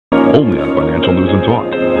only on Financial News and Talk.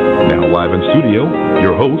 Now live in studio,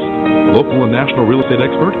 your host, local and national real estate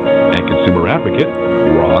expert and consumer advocate,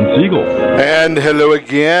 Ron Siegel. And hello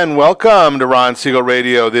again. Welcome to Ron Siegel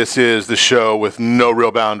Radio. This is the show with no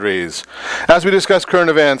real boundaries. As we discuss current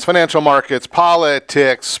events, financial markets,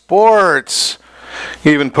 politics, sports,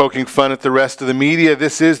 even poking fun at the rest of the media,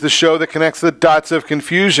 this is the show that connects the dots of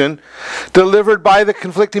confusion. Delivered by the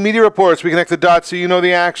conflicting media reports, we connect the dots so you know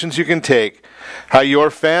the actions you can take, how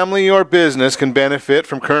your family or business can benefit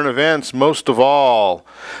from current events. Most of all,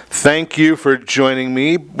 thank you for joining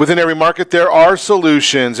me. Within every market, there are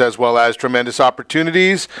solutions as well as tremendous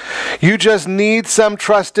opportunities. You just need some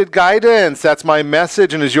trusted guidance. That's my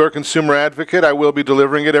message, and as your consumer advocate, I will be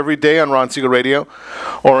delivering it every day on Ron Siegel Radio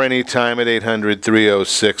or anytime at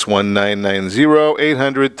 800-306-1990,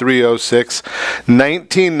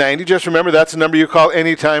 800-306-1990. Just remember, that's the number you call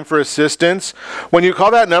anytime for assistance. When you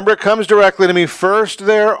call that number, it comes directly to me first.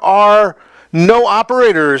 There are no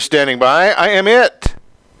operators standing by. I am it.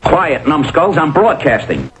 Quiet, numbskulls. I'm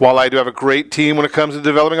broadcasting. While I do have a great team when it comes to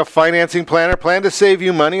developing a financing plan or plan to save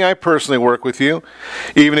you money, I personally work with you.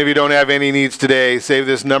 Even if you don't have any needs today, save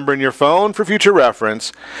this number in your phone for future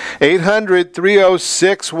reference.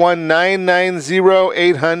 800-306-1990,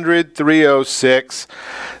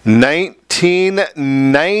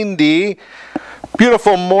 800-306-1990.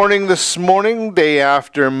 Beautiful morning this morning, day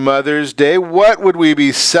after Mother's Day. What would we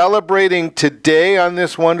be celebrating today on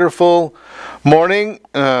this wonderful morning?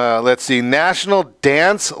 Let's see, National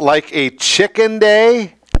Dance Like a Chicken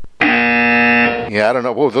Day. Yeah, I don't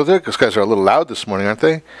know. Whoa, those guys are a little loud this morning, aren't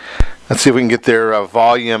they? Let's see if we can get their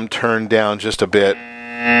volume turned down just a bit.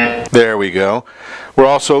 There we go. We're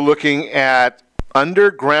also looking at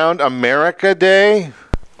Underground America Day.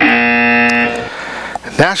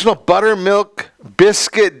 National Buttermilk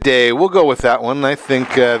Biscuit Day. We'll go with that one. I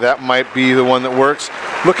think that might be the one that works.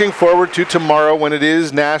 Looking forward to tomorrow when it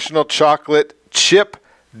is National Chocolate Chip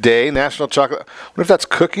Day. National Chocolate. I wonder if that's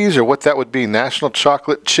cookies or what that would be. National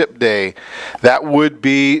Chocolate Chip Day. That would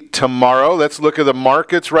be tomorrow. Let's look at the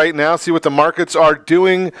markets right now. See what the markets are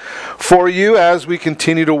doing for you as we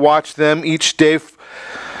continue to watch them each day.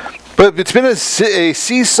 But it's been a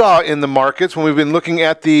seesaw in the markets. When we've been looking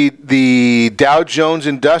at the Dow Jones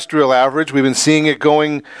Industrial Average, we've been seeing it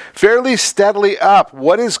going fairly steadily up.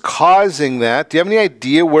 What is causing that? Do you have any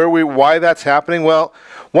idea why that's happening? Well,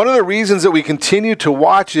 one of the reasons that we continue to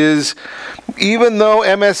watch is, even though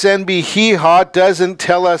MSNBC hee-haw doesn't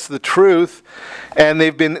tell us the truth, and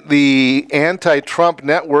they've been the anti-Trump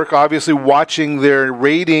network, obviously watching their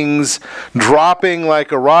ratings dropping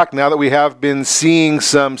like a rock now that we have been seeing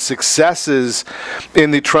some successes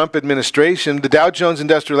in the Trump administration. The Dow Jones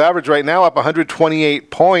Industrial Average right now up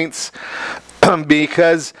 128 points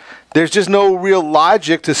because there's just no real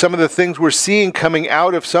logic to some of the things we're seeing coming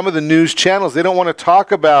out of some of the news channels. They don't want to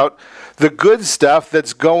talk about the good stuff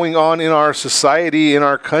that's going on in our society, in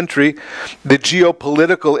our country, the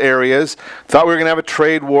geopolitical areas. Thought we were going to have a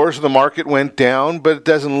trade war, so the market went down, but it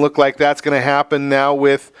doesn't look like that's going to happen now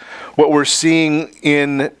with what we're seeing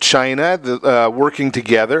in China, working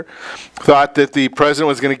together. Thought that the president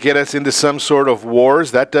was going to get us into some sort of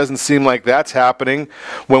wars. That doesn't seem like that's happening.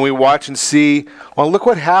 When we watch and see, well, look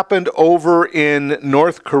what happened over in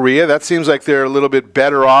North Korea. That seems like they're a little bit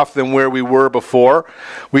better off than where we were before.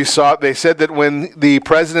 They said that when the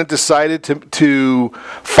president decided to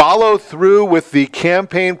follow through with the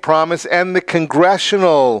campaign promise and the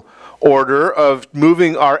congressional order of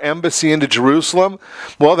moving our embassy into Jerusalem,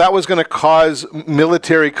 well, that was going to cause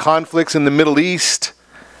military conflicts in the Middle East.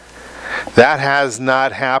 That has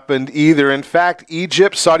not happened either. In fact,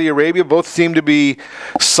 Egypt, Saudi Arabia both seem to be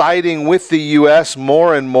siding with the U.S.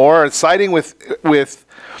 more and more, and siding with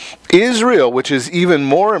Israel, which is even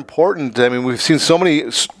more important. I mean, we've seen so many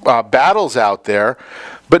battles out there,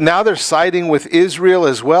 but now they're siding with Israel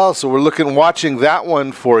as well, so we're watching that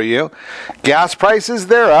one for you. Gas prices,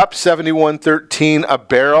 they're up, $71.13 a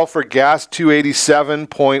barrel for gas,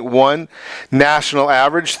 287.1 national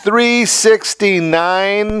average,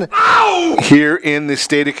 369 here in the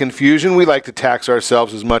state of confusion. We like to tax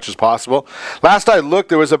ourselves as much as possible. Last I looked,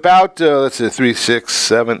 there was about, about 8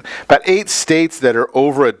 states that are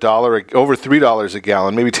over $3 a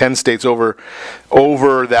gallon, maybe 10 states over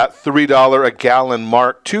that $3 a gallon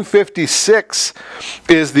mark. $2.56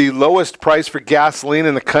 is the lowest price for gasoline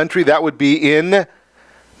in the country. That would be in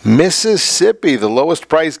Mississippi, the lowest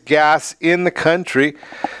price gas in the country.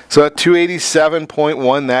 So at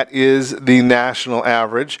 287.1, that is the national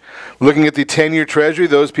average. Looking at the 10-year Treasury,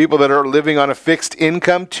 those people that are living on a fixed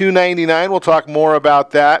income, $2.99. We'll talk more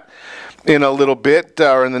about that in a little bit,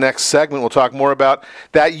 or in the next segment. We'll talk more about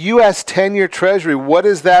that U.S. 10-year Treasury. What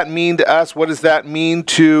does that mean to us? What does that mean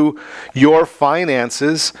to your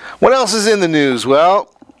finances? What else is in the news?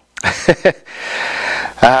 Well,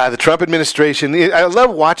 the Trump administration. I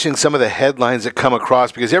love watching some of the headlines that come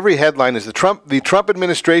across, because every headline is the Trump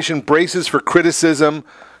administration braces for criticism, ...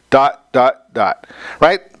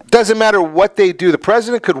 Right? Doesn't matter what they do. The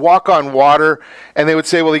president could walk on water and they would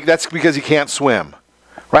say, well, that's because he can't swim.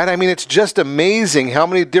 Right? I mean, it's just amazing how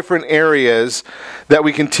many different areas that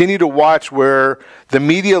we continue to watch where the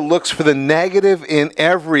media looks for the negative in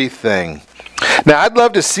everything. Now, I'd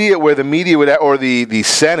love to see it where the media would, or the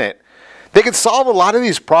Senate, they could solve a lot of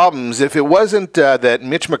these problems if it wasn't that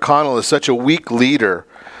Mitch McConnell is such a weak leader.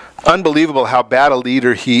 Unbelievable how bad a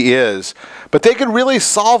leader he is. But they could really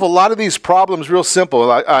solve a lot of these problems real simple.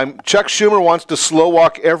 Chuck Schumer wants to slow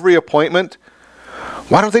walk every appointment.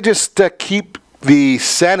 Why don't they just keep the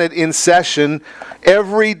Senate in session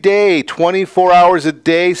every day, 24 hours a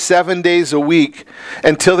day, 7 days a week,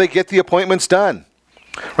 until they get the appointments done?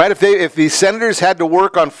 Right? If the senators had to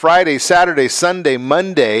work on Friday, Saturday, Sunday,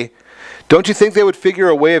 Monday, don't you think they would figure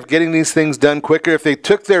a way of getting these things done quicker? If they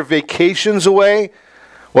took their vacations away,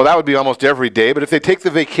 well, that would be almost every day. But if they take the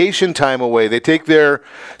vacation time away, they take their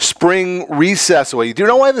spring recess away. Do you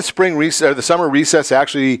know why the spring recess or the summer recess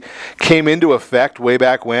actually came into effect way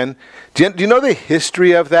back when? Do you know the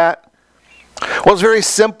history of that? Well, it's very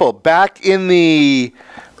simple. Back in the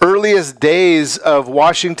earliest days of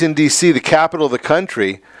Washington, D.C., the capital of the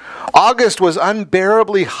country, August was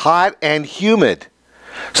unbearably hot and humid.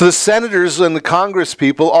 So the senators and the Congress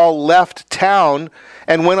people all left town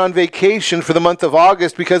and went on vacation for the month of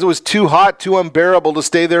August because it was too hot, too unbearable to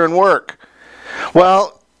stay there and work.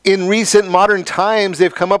 Well, in recent modern times,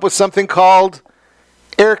 they've come up with something called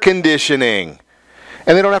air conditioning.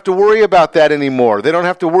 And they don't have to worry about that anymore. They don't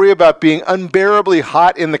have to worry about being unbearably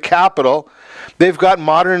hot in the capital. They've got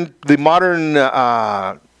the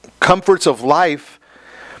modern comforts of life,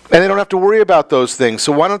 and they don't have to worry about those things.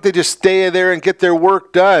 So why don't they just stay there and get their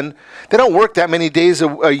work done? They don't work that many days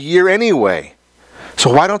a year anyway.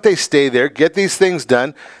 So why don't they stay there, get these things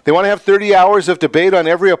done? They want to have 30 hours of debate on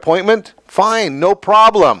every appointment? Fine, no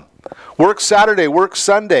problem. Work Saturday, work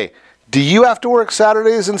Sunday. Do you have to work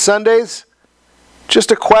Saturdays and Sundays? Just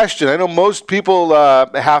a question. I know most people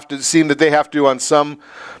seem that they have to on some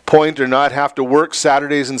point or not have to work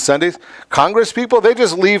Saturdays and Sundays. Congress people, they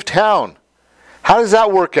just leave town. How does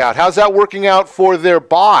that work out? How's that working out for their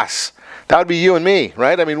boss? That would be you and me,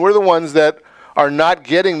 right? I mean, we're the ones that are not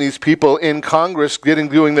getting these people in Congress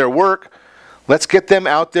doing their work. Let's get them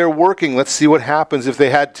out there working. Let's see what happens if they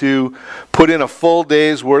had to put in a full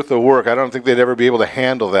day's worth of work. I don't think they'd ever be able to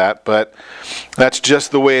handle that, but that's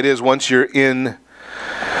just the way it is once you're in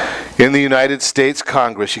the United States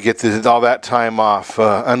Congress. You get all that time off.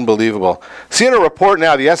 Unbelievable. Seeing a report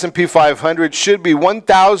now, the S&P 500 should be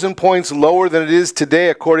 1,000 points lower than it is today,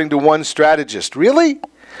 according to one strategist. Really?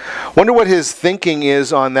 Wonder what his thinking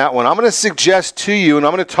is on that one. I'm going to suggest to you, and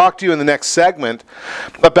I'm going to talk to you in the next segment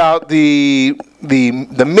about the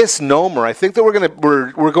misnomer. I think that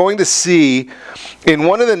we're going to see in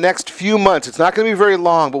one of the next few months. It's not going to be very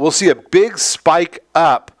long, but we'll see a big spike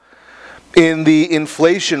up in the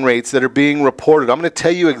inflation rates that are being reported. I'm going to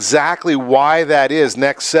tell you exactly why that is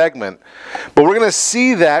next segment. But we're going to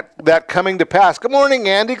see that coming to pass. Good morning,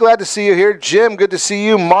 Andy. Glad to see you here. Jim, good to see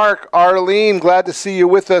you. Mark, Arlene, glad to see you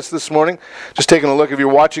with us this morning. Just taking a look. If you're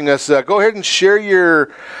watching us, go ahead and share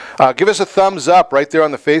give us a thumbs up right there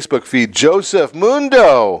on the Facebook feed. Joseph,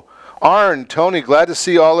 Mundo, Arn, Tony, glad to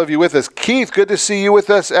see all of you with us. Keith, good to see you with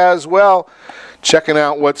us as well. Checking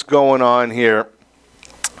out what's going on here.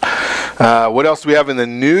 What else do we have in the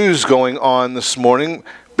news going on this morning?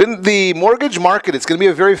 In the mortgage market, it's going to be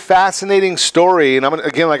a very fascinating story. And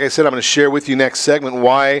again, like I said, I'm going to share with you next segment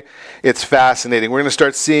why it's fascinating. We're going to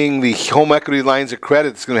start seeing the home equity lines of credit.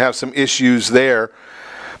 It's going to have some issues there.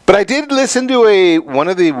 But I did listen to one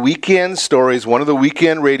of the weekend stories, one of the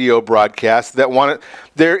weekend radio broadcasts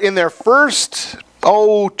they're in their first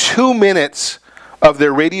 2 minutes of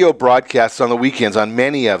their radio broadcasts on the weekends, on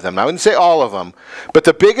many of them. I wouldn't say all of them, but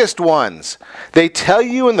the biggest ones. They tell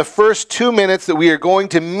you in the first 2 minutes that we are going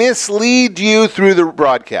to mislead you through the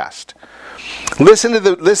broadcast. Listen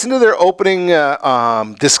to their opening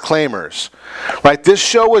disclaimers. Right, this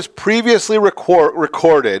show was previously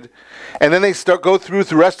recorded, and then they go through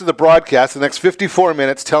the rest of the broadcast, the next 54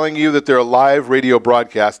 minutes, telling you that they're a live radio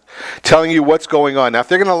broadcast, telling you what's going on. Now, if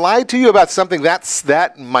they're going to lie to you about something that's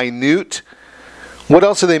that minute, what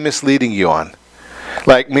else are they misleading you on?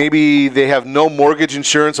 Like maybe they have no mortgage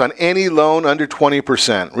insurance on any loan under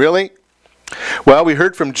 20%. Really? Well, we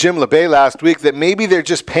heard from Jim LeBay last week that maybe they're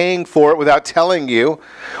just paying for it without telling you,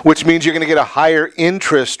 which means you're going to get a higher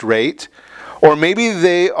interest rate. Or maybe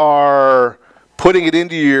they are putting it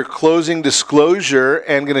into your closing disclosure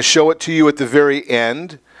and going to show it to you at the very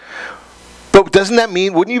end. But doesn't that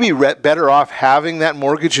mean, wouldn't you be better off having that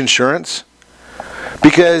mortgage insurance?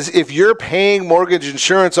 Because if you're paying mortgage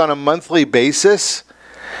insurance on a monthly basis,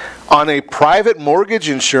 on a private mortgage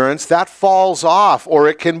insurance, that falls off, or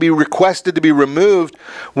it can be requested to be removed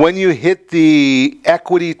when you hit the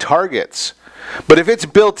equity targets. But if it's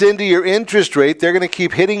built into your interest rate, they're going to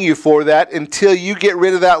keep hitting you for that until you get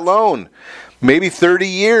rid of that loan. Maybe 30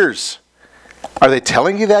 years. Are they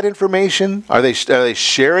telling you that information? Are they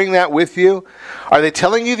sharing that with you? Are they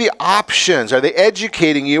telling you the options? Are they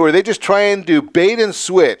educating you? Or are they just trying to bait and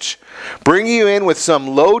switch? Bring you in with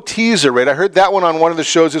some low teaser rate. I heard that one on one of the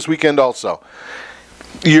shows this weekend also.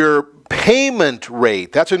 Your payment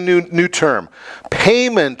rate, that's a new term.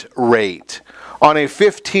 Payment rate on a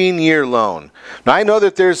 15-year loan. Now, I know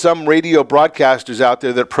that there's some radio broadcasters out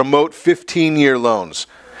there that promote 15-year loans.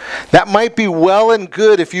 That might be well and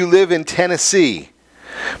good if you live in Tennessee.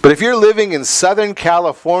 But if you're living in Southern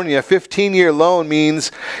California, a 15-year loan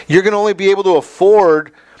means you're going to only be able to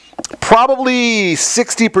afford probably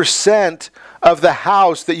 60% of the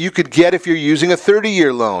house that you could get if you're using a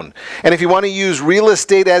 30-year loan. And if you want to use real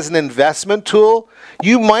estate as an investment tool,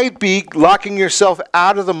 you might be locking yourself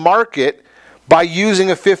out of the market by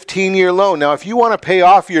using a 15-year loan. Now, if you want to pay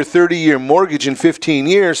off your 30-year mortgage in 15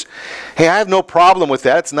 years, hey, I have no problem with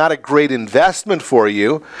that. It's not a great investment for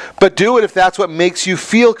you, but do it if that's what makes you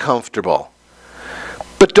feel comfortable.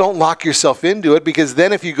 But don't lock yourself into it, because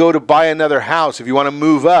then if you go to buy another house, if you want to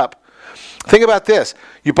move up, think about this.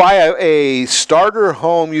 You buy a starter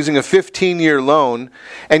home using a 15-year loan,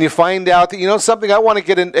 and you find out that, you know something, I want to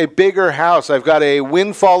get a bigger house. I've got a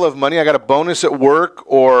windfall of money. I got a bonus at work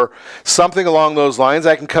or something along those lines.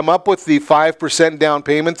 I can come up with the 5% down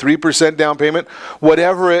payment, 3% down payment,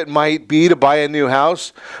 whatever it might be to buy a new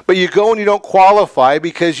house. But you go and you don't qualify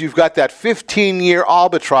because you've got that 15-year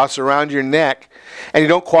albatross around your neck, and you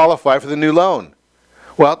don't qualify for the new loan.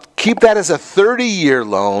 Well, keep that as a 30-year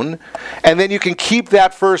loan, and then you can keep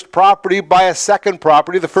that first property, buy a second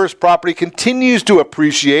property. The first property continues to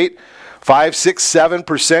appreciate 5, 6,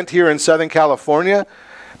 7% here in Southern California.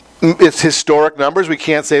 It's historic numbers. We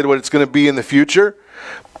can't say what it's going to be in the future.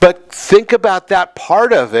 But think about that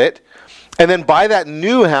part of it, and then buy that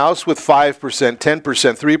new house with 5%, 10%,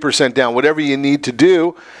 3% down, whatever you need to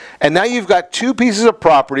do. And now you've got two pieces of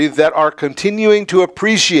property that are continuing to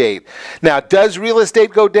appreciate. Now, does real estate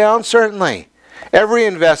go down? Certainly. Every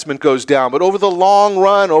investment goes down. But over the long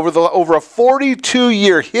run, over a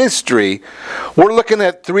 42-year history, we're looking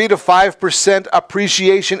at 3 to 5%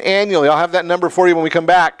 appreciation annually. I'll have that number for you when we come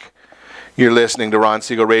back. You're listening to Ron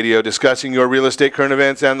Siegel Radio, discussing your real estate current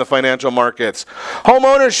events and the financial markets. Home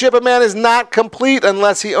ownership, a man is not complete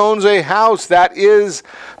unless he owns a house. That is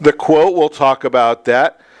the quote. We'll talk about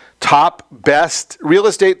that. Real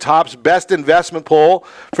Estate Top's best investment poll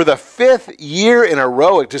for the 5th year in a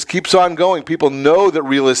row. It just keeps on going. People know that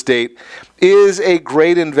real estate is a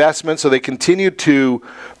great investment, so they continue to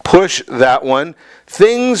push that one.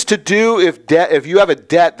 Things to do if you have a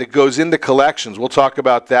debt that goes into collections. We'll talk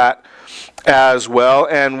about that as well.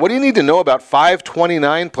 And what do you need to know about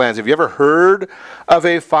 529 plans? Have you ever heard of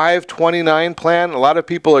a 529 plan? A lot of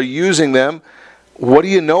people are using them. What do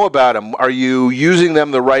you know about them? Are you using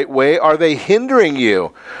them the right way? Are they hindering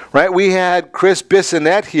you? Right? We had Chris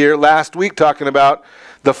Bissonette here last week talking about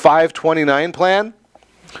the 529 plan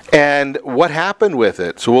and what happened with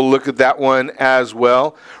it. So we'll look at that one as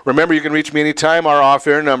well. Remember, you can reach me anytime. Our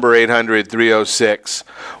off-air number, 800-306-1990,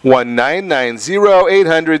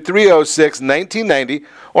 800-306-1990,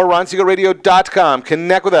 or RonSiegelRadio.com.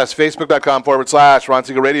 Connect with us, Facebook.com/Ron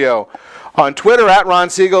Siegel Radio. On Twitter, @Ron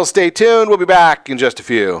Siegel. Stay tuned. We'll be back in just a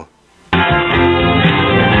few.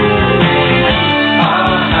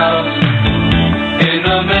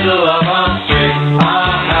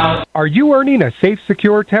 Are you earning a safe,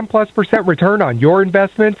 secure 10+% return on your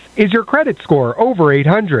investments? Is your credit score over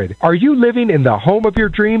 800? Are you living in the home of your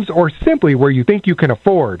dreams or simply where you think you can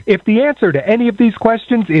afford? If the answer to any of these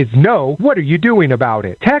questions is no, what are you doing about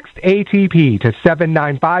it? Text ATP to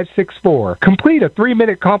 79564. Complete a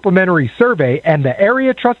 3-minute complimentary survey, and the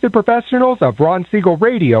area trusted professionals of Ron Siegel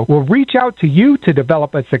Radio will reach out to you to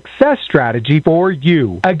develop a success strategy for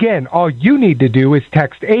you. Again, all you need to do is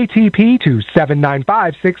text ATP to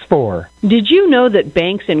 79564. Did you know that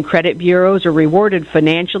banks and credit bureaus are rewarded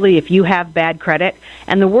financially if you have bad credit?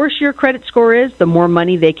 And the worse your credit score is, the more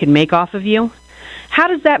money they can make off of you? How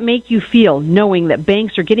does that make you feel, knowing that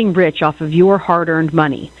banks are getting rich off of your hard-earned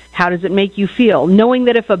money? How does it make you feel, knowing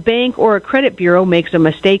that if a bank or a credit bureau makes a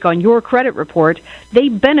mistake on your credit report, they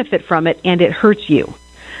benefit from it and it hurts you?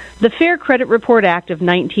 The Fair Credit Report Act of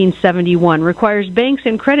 1971 requires banks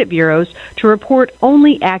and credit bureaus to report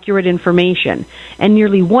only accurate information, and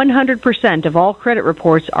nearly 100% of all credit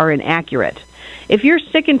reports are inaccurate. If you're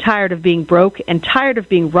sick and tired of being broke and tired of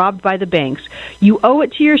being robbed by the banks, you owe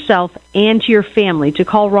it to yourself and to your family to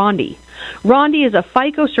call Rondi. Rondi is a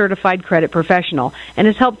FICO-certified credit professional and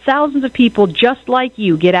has helped thousands of people just like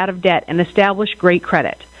you get out of debt and establish great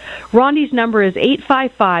credit. Rondi's number is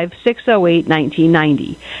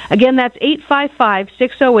 855-608-1990. Again, that's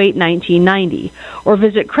 855-608-1990. Or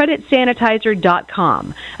visit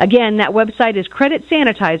creditsanitizer.com. Again, that website is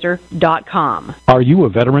creditsanitizer.com. Are you a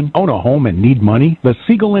veteran, own a home, and need money? The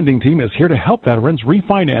Siegel lending team is here to help veterans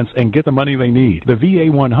refinance and get the money they need. The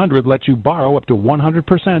VA 100 lets you borrow up to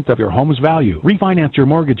 100% of your home's value, refinance your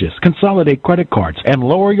mortgages, consolidate credit cards, and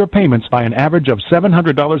lower your payments by an average of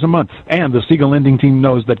 $700 a month. And the Siegel lending team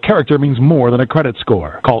knows that character means more than a credit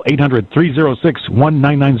score. Call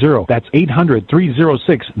 800-306-1990. That's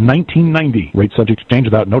 800-306-1990. Rate subject to change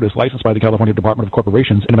without notice. Licensed by the California Department of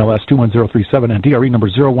Corporations, NMLS 21037, and DRE number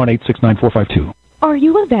 018694452. Are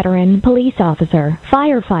you a veteran, police officer,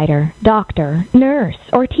 firefighter, doctor, nurse,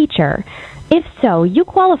 or teacher? If so, you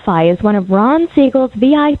qualify as one of Ron Siegel's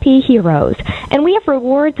VIP heroes, and we have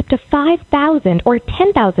rewards up to $5,000 or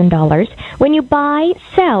 $10,000 when you buy,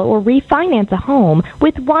 sell, or refinance a home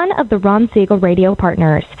with one of the Ron Siegel radio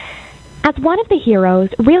partners. As one of the heroes,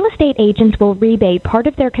 real estate agents will rebate part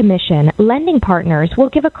of their commission. Lending partners will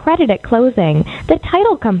give a credit at closing. The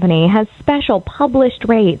title company has special published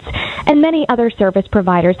rates, and many other service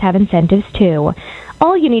providers have incentives too.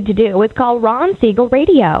 All you need to do is call Ron Siegel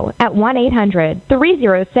Radio at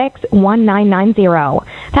 1-800-306-1990.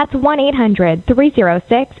 That's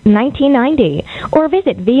 1-800-306-1990. Or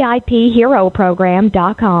visit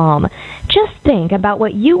VIPHeroProgram.com. Just think about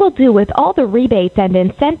what you will do with all the rebates and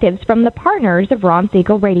incentives from the partners of Ron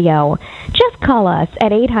Siegel Radio. Just call us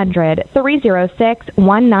at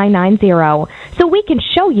 800-306-1990 so we can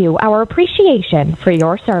show you our appreciation for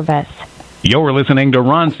your service. You're listening to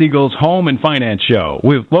Ron Siegel's Home and Finance Show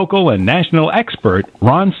with local and national expert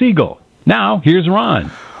Ron Siegel. Now, here's Ron.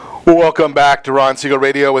 Welcome back to Ron Siegel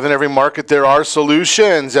Radio. Within every market, there are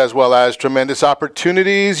solutions as well as tremendous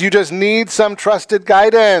opportunities. You just need some trusted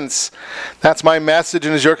guidance. That's my message,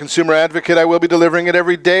 and as your consumer advocate, I will be delivering it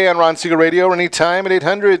every day on Ron Siegel Radio or anytime at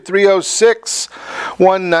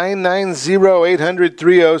 800-306-1990,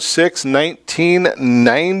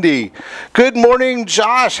 800-306-1990. Good morning,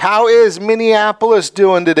 Josh. How is Minneapolis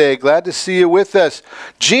doing today? Glad to see you with us.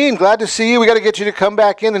 Gene, glad to see you. We got to get you to come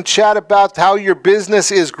back in and chat about how your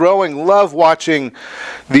business is growing. Love watching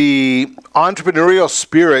the entrepreneurial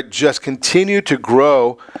spirit just continue to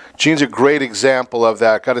grow. Gene's a great example of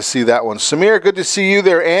that. Got to see that one. Samir, good to see you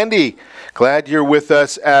there. Andy, glad you're with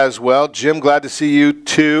us as well. Jim, glad to see you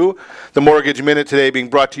too. The Mortgage Minute today being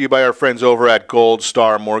brought to you by our friends over at Gold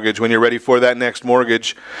Star Mortgage. When you're ready for that next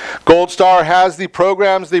mortgage, Gold Star has the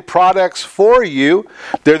programs, the products for you.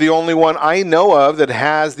 They're the only one I know of that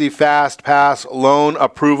has the Fast Pass loan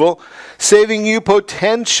approval, saving you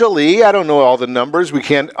potentially, I don't know all the numbers, we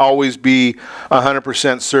can't always be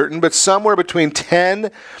 100% certain, but somewhere between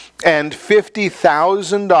 $10,000 and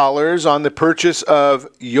 $50,000 on the purchase of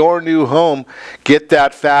your new home. Get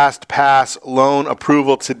that Fast Pass loan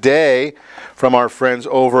approval today from our friends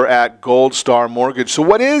over at Gold Star Mortgage. So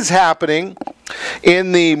what is happening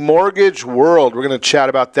in the mortgage world? We're going to chat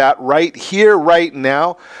about that right here, right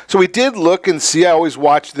now. So we did look and see, I always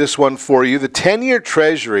watch this one for you, the 10-year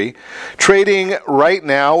Treasury trading right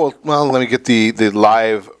now. Well, let me get the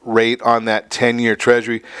live rate on that 10-year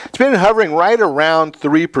Treasury. It's been hovering right around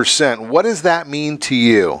 3%. What does that mean to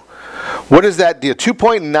you? What is that deal?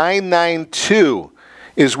 2.992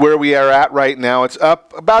 is where we are at right now. It's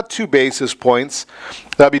up about 2 basis points.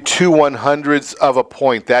 That'll be 2/100ths of a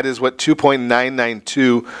point. That is what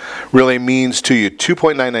 2.992 really means to you.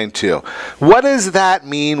 2.992. What does that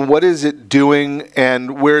mean? What is it doing?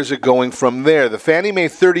 And where is it going from there? The Fannie Mae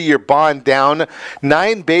 30-year bond down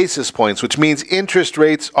 9 basis points, which means interest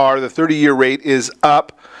rates are, the 30-year rate is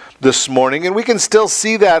up this morning, and we can still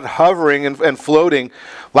see that hovering and floating.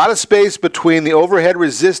 A lot of space between the overhead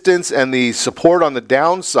resistance and the support on the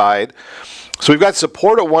downside. So we've got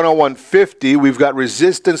support at 101.50. We've got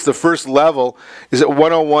resistance. The first level is at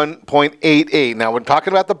 101.88. Now, when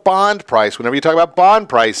talking about the bond price, whenever you talk about bond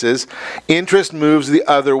prices, interest moves the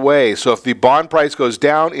other way. So if the bond price goes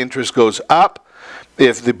down, interest goes up.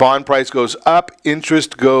 If the bond price goes up,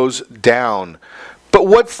 interest goes down. But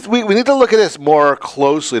we need to look at this more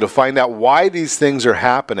closely to find out why these things are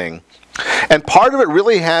happening. And part of it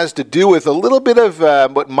really has to do with a little bit of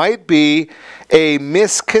what might be a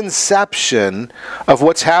misconception of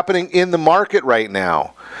what's happening in the market right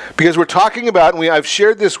now. Because we're talking about, and I've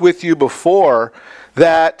shared this with you before,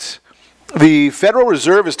 that the Federal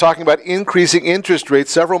Reserve is talking about increasing interest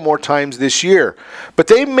rates several more times this year. But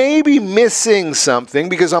they may be missing something,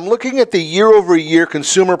 because I'm looking at the year-over-year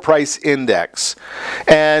consumer price index.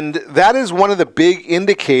 And that is one of the big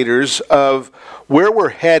indicators of where we're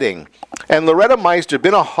heading. And Loretta Meister,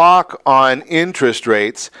 been a hawk on interest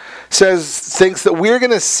rates, thinks that we're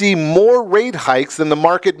going to see more rate hikes than the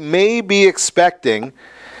market may be expecting.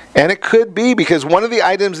 And it could be, because one of the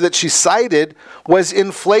items that she cited was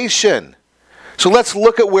inflation. So let's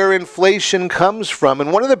look at where inflation comes from.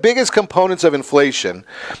 And one of the biggest components of inflation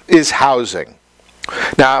is housing.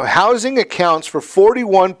 Now, housing accounts for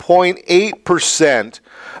 41.8%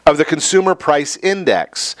 of the consumer price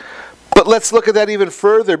index. But let's look at that even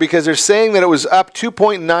further, because they're saying that it was up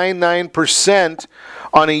 2.99%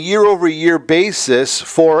 on a year-over-year basis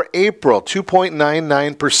for April,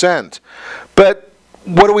 2.99%. But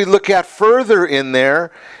what do we look at further in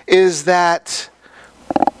there is that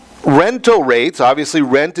rental rates, obviously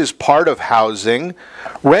rent is part of housing,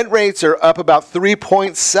 rent rates are up about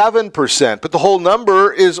 3.7%, but the whole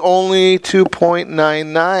number is only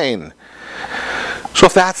 2.99. So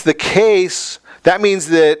if that's the case, that means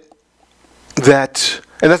that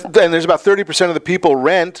and there's about 30% of the people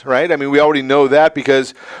rent, right? I mean, we already know that,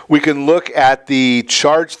 because we can look at the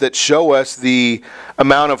charts that show us the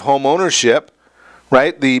amount of home ownership,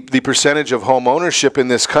 right? The percentage of home ownership in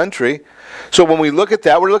this country. So when we look at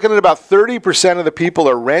that, we're looking at about 30% of the people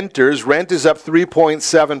are renters. Rent is up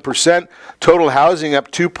 3.7%. Total housing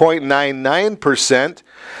up 2.99%.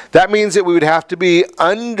 That means that we would have to be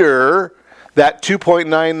under that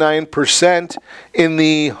 2.99% in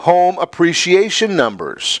the home appreciation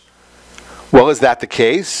numbers. Well, is that the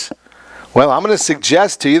case? Well, I'm going to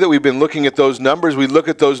suggest to you that we've been looking at those numbers. We look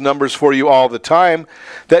at those numbers for you all the time.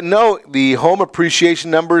 That no, the home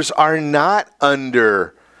appreciation numbers are not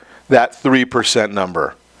under that 3%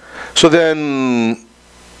 number. So then,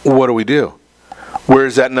 what do we do? Where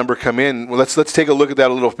does that number come in? Well, let's take a look at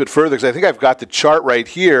that a little bit further, because I think I've got the chart right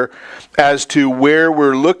here as to where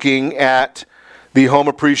we're looking at the home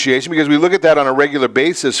appreciation, because we look at that on a regular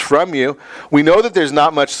basis from you. We know that there's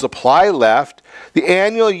not much supply left. The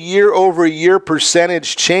annual year-over-year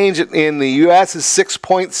percentage change in the U.S. is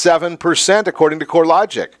 6.7% according to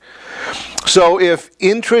CoreLogic. So if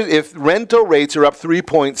rental rates are up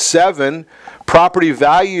 3.7, property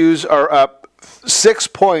values are up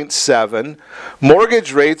 6.7,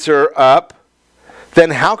 mortgage rates are up, then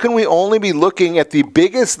how can we only be looking at the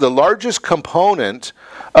largest component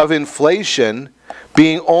of inflation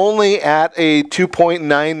being only at a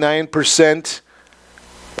 2.99%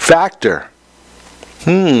 factor?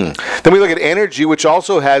 Then we look at energy, which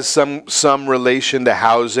also has some relation to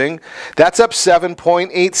housing. That's up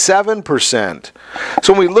 7.87%.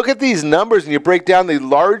 So when we look at these numbers and you break down the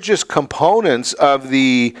largest components of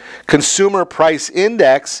the consumer price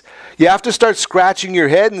index, you have to start scratching your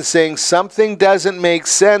head and saying something doesn't make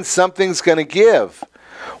sense, something's going to give.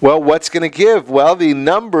 Well, what's going to give? Well, the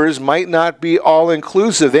numbers might not be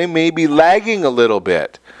all-inclusive. They may be lagging a little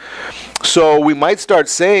bit. So we might start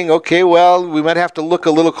saying, okay, well, we might have to look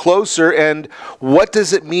a little closer, and what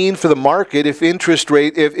does it mean for the market if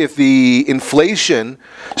if the inflation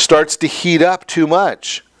starts to heat up too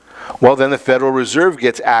much? Well, then the Federal Reserve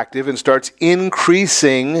gets active and starts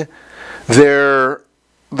increasing their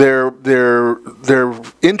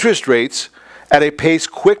interest rates at a pace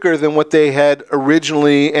quicker than what they had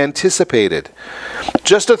originally anticipated.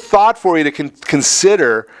 Just a thought for you to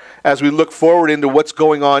consider as we look forward into what's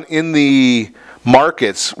going on in the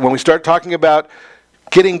markets. When we start talking about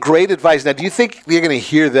getting great advice, now do you think you're going to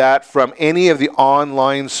hear that from any of the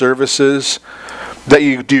online services that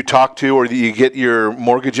you do talk to or that you get your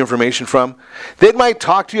mortgage information from? They might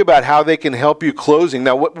talk to you about how they can help you closing.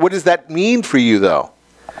 Now, what does that mean for you, though?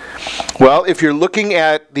 Well, if you're looking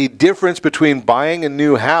at the difference between buying a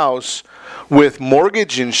new house with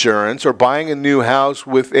mortgage insurance or buying a new house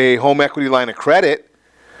with a home equity line of credit,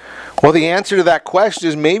 well, the answer to that question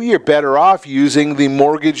is maybe you're better off using the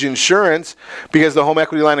mortgage insurance, because the home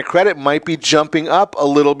equity line of credit might be jumping up a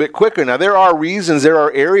little bit quicker. Now, there are reasons, there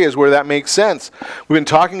are areas where that makes sense. We've been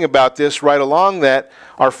talking about this right along, that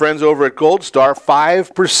our friends over at Gold Star,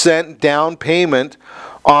 5% down payment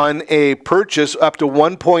on a purchase up to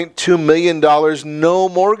 $1.2 million, no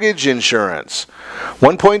mortgage insurance.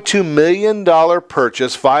 $1.2 million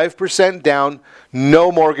purchase, 5% down,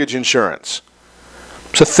 no mortgage insurance.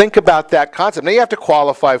 So think about that concept. Now, you have to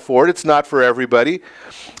qualify for it. It's not for everybody.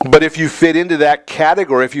 But if you fit into that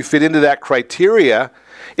category, if you fit into that criteria,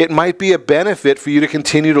 it might be a benefit for you to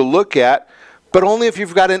continue to look at, but only if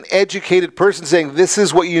you've got an educated person saying this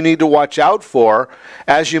is what you need to watch out for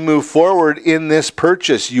as you move forward in this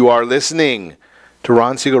purchase. You are listening to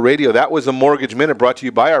Ron Siegel Radio. That was the Mortgage Minute, brought to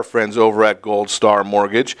you by our friends over at Gold Star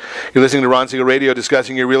Mortgage. You're listening to Ron Siegel Radio,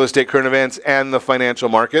 discussing your real estate current events and the financial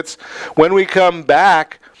markets. When we come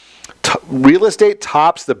back, real estate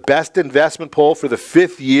tops the best investment poll for the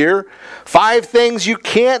 5th year. 5 things you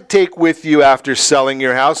can't take with you after selling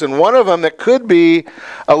your house, and one of them that could be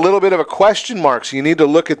a little bit of a question mark. So you need to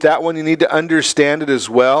look at that one. You need to understand it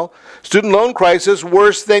as well. Student loan crisis,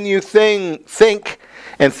 worse than you think.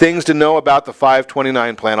 And things to know about the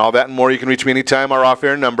 529 plan. All that and more. You can reach me anytime. Our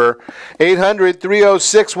off-air number,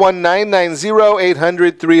 800-306-1990,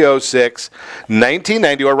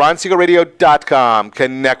 800-306-1990, or RonSiegelRadio.com.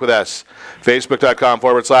 Connect with us.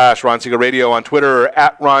 Facebook.com/Ron Siegel Radio. On Twitter,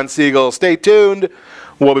 @Ron Siegel. Stay tuned.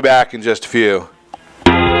 We'll be back in just a few.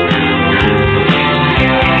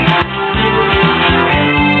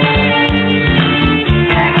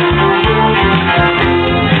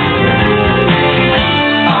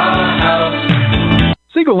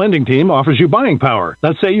 Siegel Lending Team offers you buying power.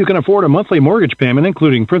 Let's say you can afford a monthly mortgage payment,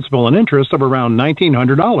 including principal and interest, of around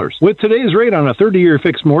 $1,900. With today's rate on a 30-year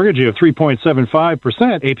fixed mortgage of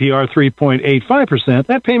 3.75%, APR 3.85%,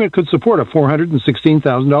 that payment could support a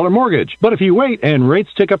 $416,000 mortgage. But if you wait and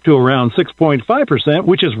rates tick up to around 6.5%,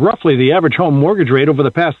 which is roughly the average home mortgage rate over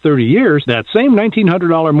the past 30 years, that same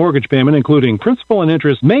 $1,900 mortgage payment, including principal and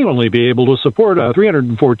interest, may only be able to support a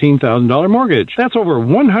 $314,000 mortgage. That's over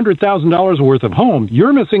 $100,000 worth of home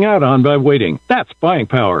you're missing out on by waiting. That's buying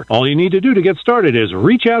power. All you need to do to get started is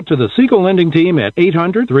reach out to the Siegel Lending Team at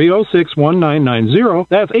 800-306-1990.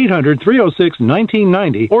 That's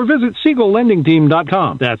 800-306-1990. Or visit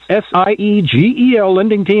SiegelLendingTeam.com. That's SIEGEL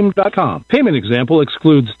LendingTeam.com. Payment example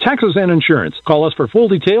excludes taxes and insurance. Call us for full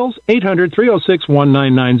details,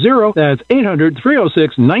 800-306-1990. That's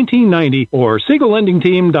 800-306-1990 or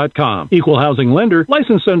SiegelLendingTeam.com. Equal housing lender,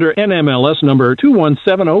 licensed under NMLS number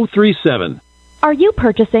 217037. Are you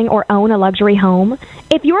purchasing or own a luxury home?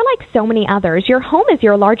 If you're like so many others, your home is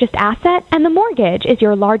your largest asset and the mortgage is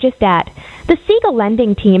your largest debt. The Siegel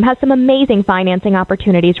Lending Team has some amazing financing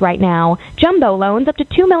opportunities right now. Jumbo loans up to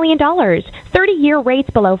 $2 million, 30-year rates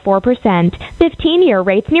below 4%, 15-year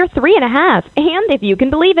rates near 3.5%, and if you can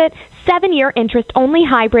believe it, 7-year interest-only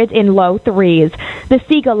hybrids in low 3s. The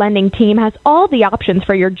Siegel Lending Team has all the options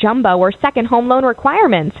for your jumbo or second home loan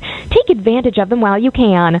requirements. Take advantage of them while you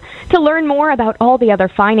can. To learn more about all the other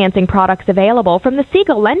financing products available from the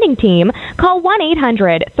Siegel Lending Team, call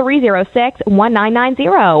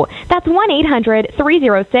 1-800-306-1990. That's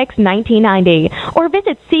 1-800-306-1990. Or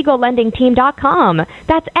visit SiegelLendingTeam.com.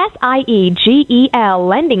 That's SIEGEL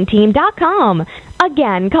LendingTeam.com.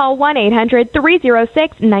 Again, call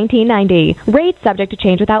 1-800-306-1990. Rates subject to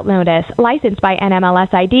change without notice. Licensed by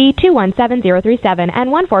NMLS ID 217037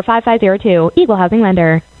 and 145502. Equal housing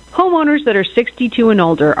lender. Homeowners that are 62 and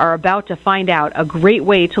older are about to find out a great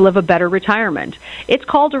way to live a better retirement. It's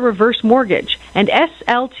called a reverse mortgage, and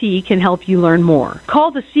SLT can help you learn more.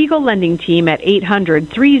 Call the Siegel Lending Team at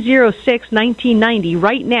 800-306-1990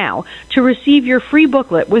 right now to receive your free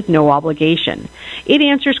booklet with no obligation. It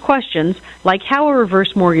answers questions like how a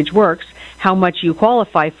reverse mortgage works, how much you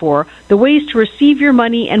qualify for, the ways to receive your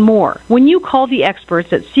money, and more. When you call the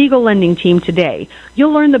experts at Siegel Lending Team today,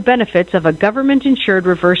 you'll learn the benefits of a government-insured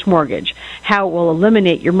reverse mortgage, how it will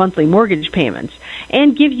eliminate your monthly mortgage payments,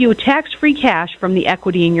 and give you tax-free cash from the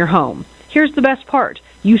equity in your home. Here's the best part.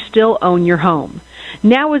 You still own your home.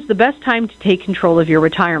 Now is the best time to take control of your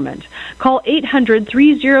retirement. Call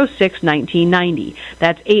 800-306-1990.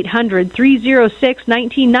 That's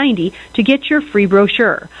 800-306-1990 to get your free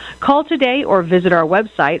brochure. Call today or visit our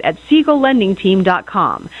website at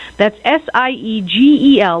SiegelLendingTeam.com. That's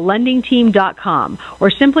SIEGEL LendingTeam.com. Or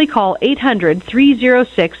simply call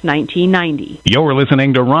 800-306-1990. You're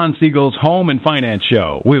listening to Ron Siegel's Home and Finance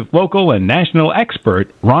Show with local and national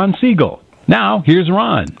expert Ron Siegel. Now, here's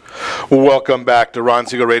Ron. Welcome back to Ron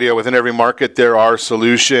Siegel Radio. Within every market, there are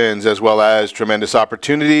solutions as well as tremendous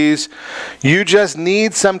opportunities. You just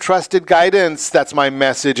need some trusted guidance. That's my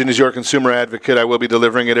message. And as your consumer advocate, I will be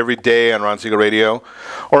delivering it every day on Ron Siegel Radio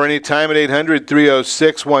or anytime at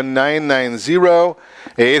 800-306-1990.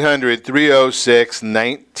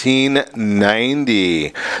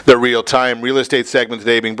 800-306-1990. The real-time real estate segment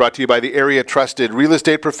today being brought to you by the area trusted real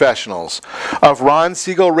estate professionals of Ron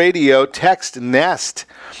Siegel Radio. Text NEST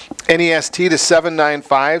NEST to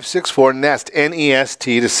 79564, NEST, NEST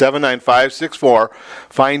to 79564.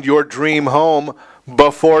 Find your dream home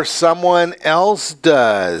before someone else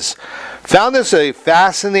does. Found this a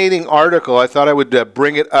fascinating article. I thought I would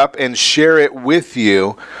bring it up and share it with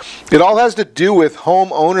you. It all has to do with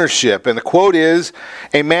home ownership, and the quote is,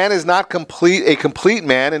 "A man is not a complete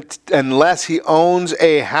man unless he owns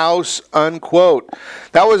a house," unquote.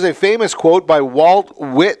 That was a famous quote by Walt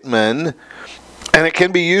Whitman, and it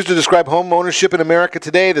can be used to describe home ownership in America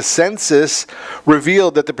today. The census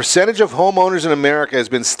revealed that the percentage of homeowners in America has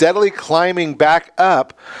been steadily climbing back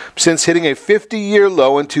up since hitting a 50-year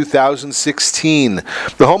low in 2016.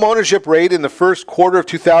 The home ownership rate in the first quarter of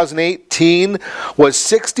 2018 was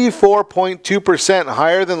 64.2%,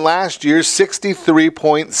 higher than last year's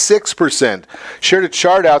 63.6%. Shared a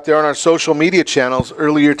chart out there on our social media channels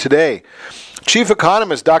earlier today. Chief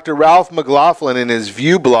economist Dr. Ralph McLaughlin, in his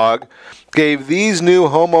View blog, gave these new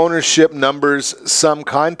home ownership numbers some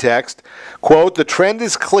context. Quote, "The trend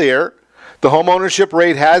is clear. The home ownership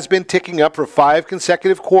rate has been ticking up for 5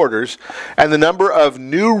 consecutive quarters, and the number of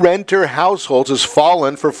new renter households has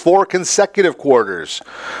fallen for 4 consecutive quarters.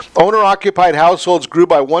 Owner-occupied households grew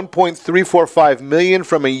by 1.345 million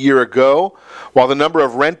from a year ago, while the number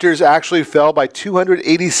of renters actually fell by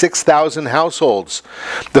 286,000 households.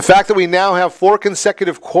 The fact that we now have 4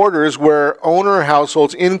 consecutive quarters where owner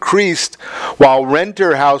households increased while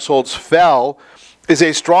renter households fell is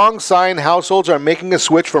a strong sign households are making a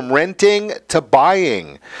switch from renting to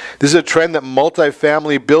buying. This is a trend that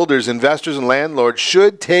multifamily builders, investors, and landlords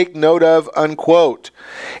should take note of," unquote.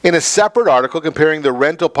 In a separate article comparing the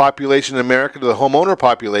rental population in America to the homeowner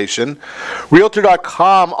population,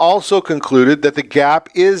 Realtor.com also concluded that the gap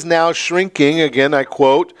is now shrinking. Again, I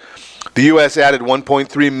quote, "The U.S. added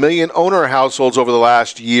 1.3 million owner households over the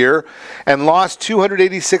last year and lost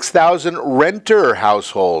 286,000 renter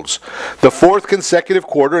households, the 4th consecutive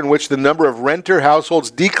quarter in which the number of renter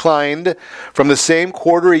households declined from the same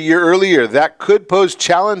quarter a year earlier. That could pose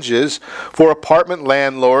challenges for apartment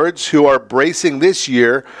landlords who are bracing this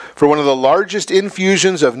year for one of the largest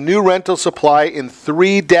infusions of new rental supply in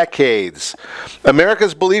 3 decades.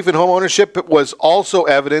 America's belief in home ownership was also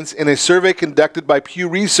evidenced in a survey conducted by Pew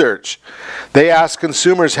Research. They asked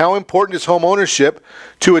consumers, how important is home ownership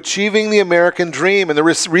to achieving the American dream? And the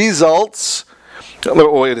results...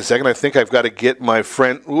 Oh, wait a second. I think I've got to get my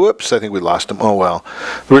friend... Whoops, I think we lost him. Oh, well.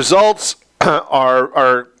 The results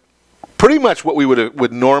are pretty much what we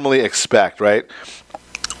would normally expect, right?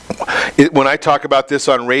 When I talk about this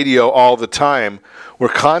on radio all the time, we're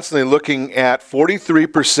constantly looking at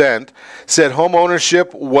 43% said home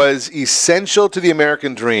ownership was essential to the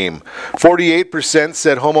American dream. 48%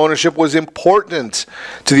 said home ownership was important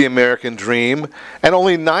to the American dream. And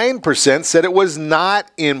only 9% said it was not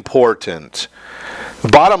important.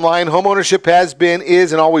 Bottom line, home ownership has been,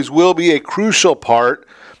 is, and always will be a crucial part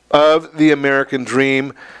of the American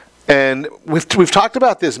dream. And we've talked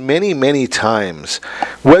about this many, many times,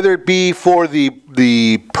 whether it be for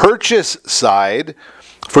the purchase side,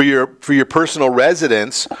 for your personal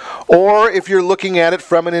residence, or if you're looking at it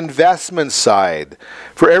from an investment side.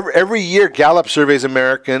 For every year, Gallup surveys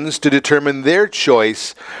Americans to determine their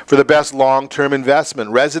choice for the best long-term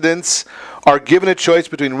investment. Residents are given a choice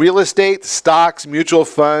between real estate, stocks, mutual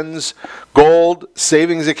funds, gold,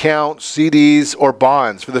 savings accounts, CDs, or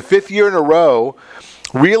bonds. For the 5th year in a row,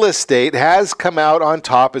 real estate has come out on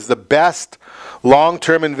top as the best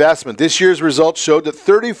long-term investment. This year's results showed that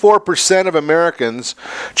 34% of Americans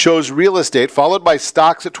chose real estate, followed by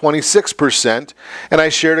stocks at 26%. And I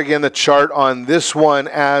shared again the chart on this one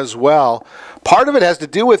as well. Part of it has to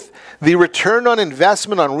do with the return on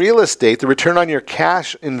investment on real estate. The return on your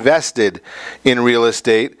cash invested in real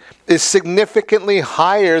estate is significantly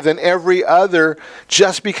higher than every other,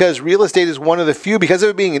 just because real estate is one of the few, because of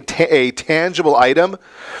it being a tangible item,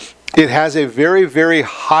 it has a very, very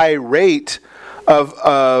high rate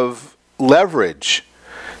of leverage.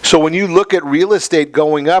 So when you look at real estate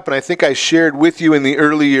going up, and I think I shared with you in the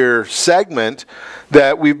earlier segment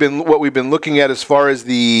that what we've been looking at as far as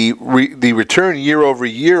the return year over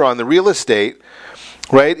year on the real estate,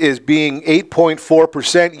 right, is being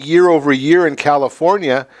 8.4% year over year in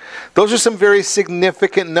California. Those are some very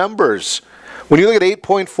significant numbers. When you look at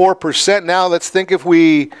 8.4% now, let's think if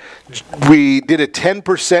we did a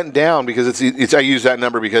 10% down, because I use that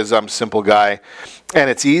number because I'm a simple guy and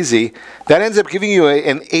it's easy. That ends up giving you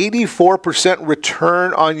an 84%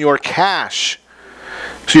 return on your cash.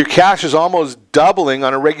 So your cash is almost doubling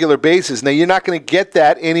on a regular basis. Now, you're not going to get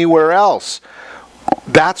that anywhere else.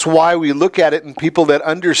 That's why we look at it, and people that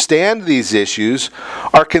understand these issues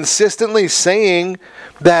are consistently saying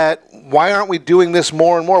that why aren't we doing this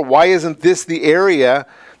more and more? Why isn't this the area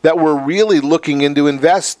that we're really looking into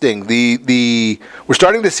investing? We're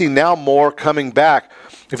starting to see now more coming back.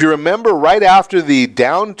 If you remember, right after the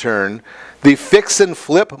downturn, the fix and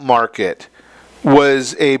flip market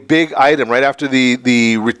was a big item right after the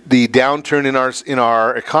downturn in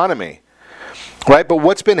our economy, right? But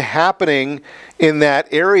what's been happening in that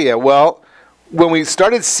area? Well, when we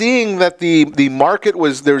started seeing that the market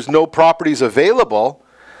there's no properties available,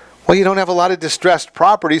 well, you don't have a lot of distressed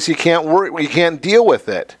properties, so you can't deal with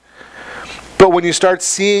it. But when you start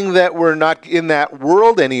seeing that we're not in that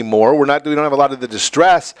world anymore, we don't have a lot of the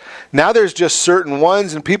distress, now there's just certain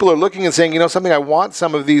ones, and people are looking and saying, you know something, I want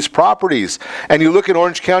some of these properties. And you look at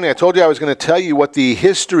Orange County. I told you I was going to tell you what the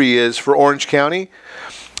history is for Orange County.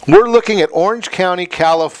 We're looking at Orange County,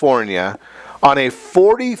 California, on a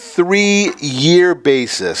 43-year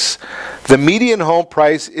basis. The median home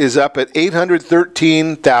price is up at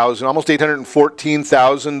 $813,000, almost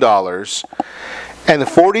 $814,000. And the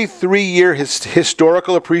 43-year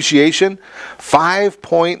historical appreciation,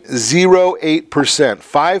 5.08%.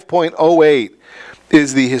 5.08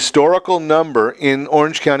 is the historical number in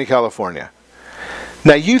Orange County, California.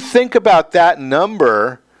 Now you think about that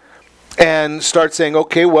number and start saying,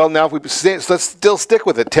 okay, well, now if let's still stick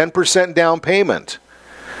with it, 10% down payment.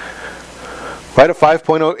 Right, at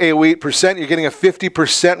 5.08%, you're getting a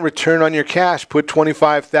 50% return on your cash. Put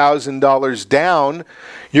 $25,000 down,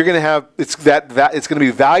 you're going to have it's going to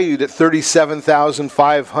be valued at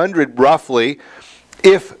 $37,500 roughly,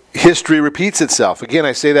 if history repeats itself. Again,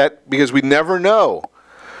 I say that because we never know,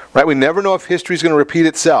 right? We never know if history is going to repeat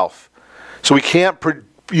itself, so we can't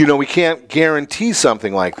guarantee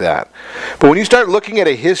something like that. But when you start looking at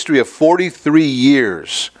a history of 43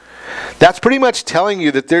 years. That's pretty much telling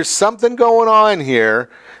you that there's something going on here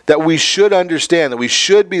that we should understand, that we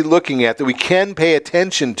should be looking at, that we can pay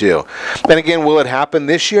attention to. And again, will it happen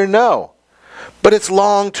this year? No. But it's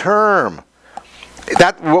long term.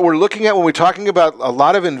 That's what we're looking at when we're talking about a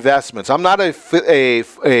lot of investments. I'm not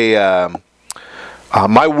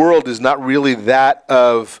my world is not really that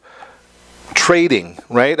of trading,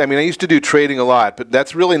 right? I mean, I used to do trading a lot, but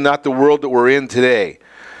that's really not the world that we're in today.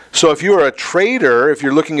 So if you are a trader, if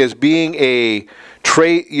you're looking as being a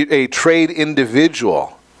trade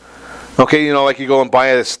individual, okay, you know, like you go and buy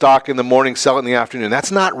a stock in the morning, sell it in the afternoon,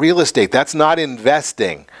 that's not real estate. That's not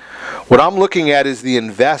investing. What I'm looking at is the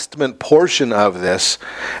investment portion of this,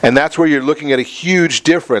 and that's where you're looking at a huge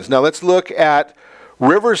difference. Now let's look at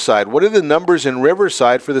Riverside. What are the numbers in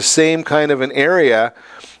Riverside for the same kind of an area?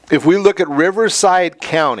 If we look at Riverside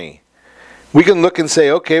County, we can look and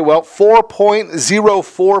say, okay, well,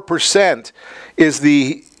 4.04% is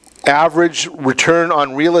the average return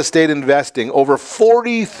on real estate investing over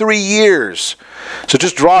 43 years. So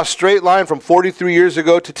just draw a straight line from 43 years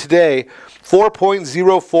ago to today,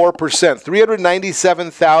 4.04%.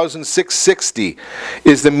 $397,660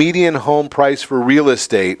 is the median home price for real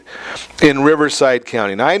estate in Riverside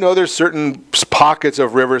County. Now, I know there's certain pockets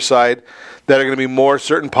of Riverside that are going to be more,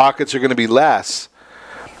 certain pockets are going to be less.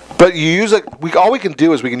 But you use all we can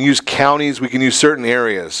do is we can use counties, we can use certain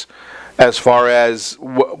areas as far as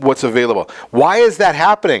what's available. Why is that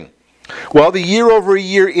happening? Well, the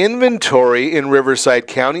year-over-year inventory in Riverside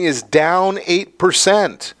County is down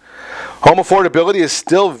 8%. Home affordability is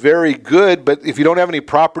still very good, but if you don't have any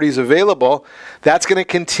properties available, that's going to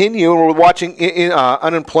continue. And we're watching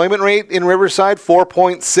unemployment rate in Riverside,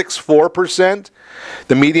 4.64%.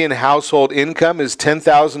 The median household income is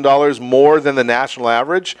 $10,000 more than the national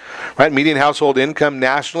average, right? Median household income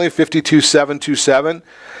nationally, $52,727.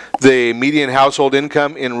 The median household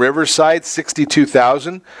income in Riverside,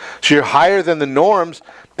 $62,000. So you're higher than the norms.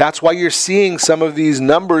 That's why you're seeing some of these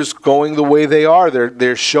numbers going the way they are.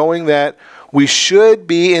 They're showing that we should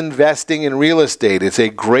be investing in real estate. It's a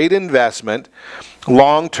great investment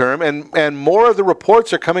long term, and more of the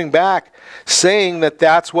reports are coming back saying that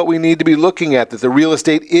that's what we need to be looking at, that the real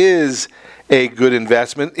estate is a good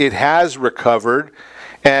investment. It has recovered,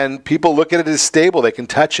 and people look at it as stable. They can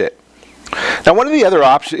touch it. Now, one of the other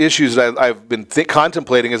issues that I've been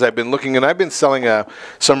contemplating as I've been looking, and I've been selling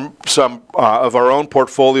some of our own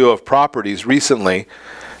portfolio of properties recently.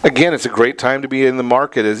 Again, it's a great time to be in the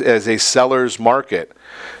market as a seller's market.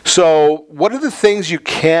 So what are the things you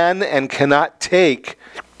can and cannot take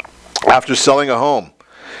after selling a home?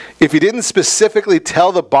 If you didn't specifically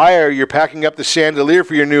tell the buyer you're packing up the chandelier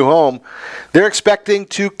for your new home, they're expecting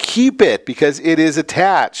to keep it because it is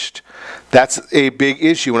attached. That's a big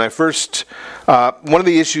issue. When I first, one of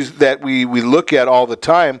the issues that we look at all the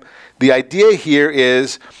time, the idea here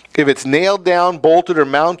is if it's nailed down, bolted, or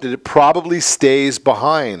mounted, it probably stays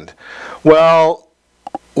behind. Well,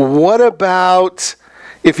 What about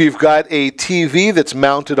if you've got a TV that's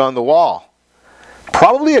mounted on the wall?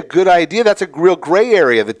 Probably a good idea. That's a real gray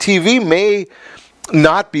area. The TV may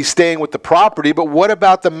not be staying with the property, but what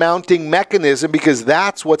about the mounting mechanism? Because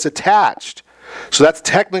that's what's attached. So that's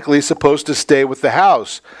technically supposed to stay with the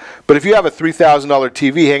house. But if you have a $3,000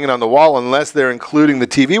 TV hanging on the wall, unless they're including the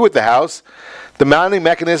TV with the house, the mounting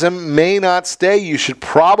mechanism may not stay. You should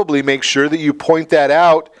probably make sure that you point that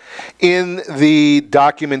out in the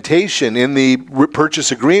documentation, in the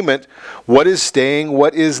purchase agreement, what is staying,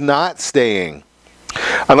 what is not staying.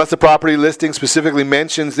 Unless the property listing specifically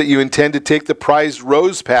mentions that you intend to take the prized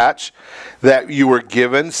rose patch that you were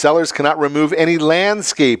given, sellers cannot remove any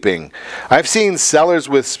landscaping. I've seen sellers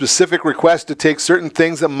with specific requests to take certain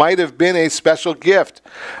things that might have been a special gift.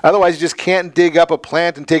 Otherwise, you just can't dig up a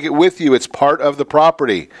plant and take it with you. It's part of the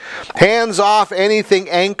property. Hands off anything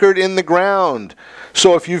anchored in the ground.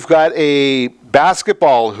 So if you've got a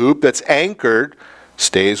basketball hoop that's anchored,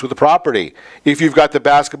 stays with the property. If you've got the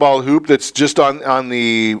basketball hoop that's just on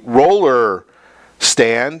the roller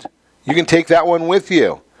stand, you can take that one with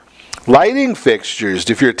you. Lighting fixtures,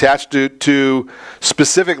 if you're attached to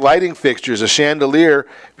specific lighting fixtures, a chandelier, if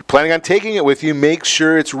you're planning on taking it with you, make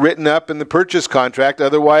sure it's written up in the purchase contract.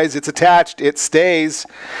 Otherwise, it's attached. It stays.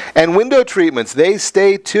 And window treatments, they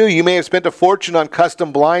stay too. You may have spent a fortune on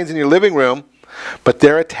custom blinds in your living room, but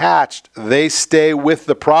they're attached. They stay with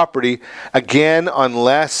the property, again,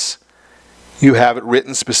 unless you have it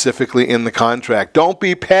written specifically in the contract. Don't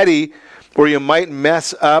be petty, or you might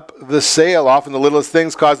mess up the sale. Often the littlest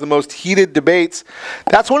things cause the most heated debates.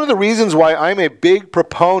 That's one of the reasons why I'm a big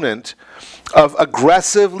proponent of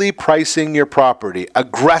aggressively pricing your property.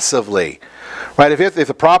 Aggressively. Right? If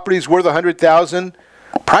the property's worth $100,000,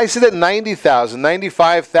 price it at $90,000,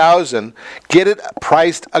 $95,000. Get it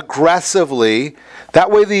priced aggressively.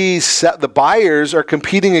 That way the buyers are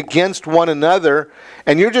competing against one another,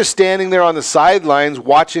 and you're just standing there on the sidelines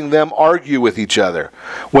watching them argue with each other.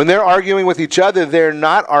 When they're arguing with each other, they're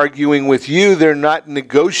not arguing with you. They're not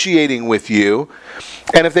negotiating with you.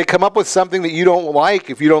 And if they come up with something that you don't like,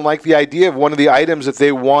 if you don't like the idea of one of the items that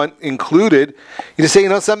they want included, you just say, you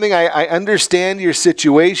know something, I understand your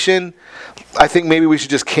situation. I think maybe we should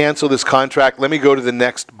just cancel this contract. Let me go to the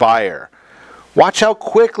next buyer. Watch how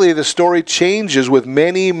quickly the story changes with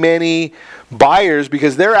many, many buyers,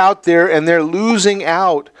 because they're out there and they're losing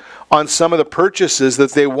out on some of the purchases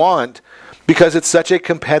that they want because it's such a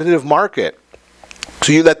competitive market.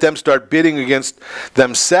 So you let them start bidding against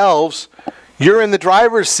themselves, you're in the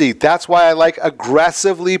driver's seat. That's why I like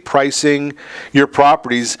aggressively pricing your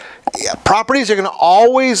properties. Properties are going to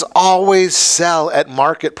always sell at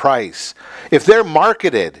market price. If they're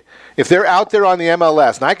marketed, if they're out there on the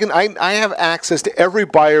MLS, and I have access to every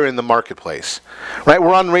buyer in the marketplace, right?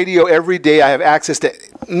 We're on radio every day. I have access to,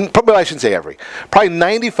 probably I shouldn't say every, probably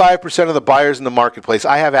 95% of the buyers in the marketplace,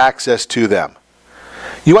 I have access to them.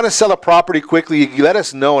 You want to sell a property quickly, you let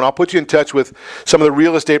us know, and I'll put you in touch with some of the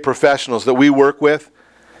real estate professionals that we work with.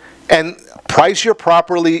 And price your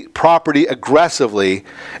property aggressively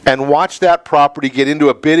and watch that property get into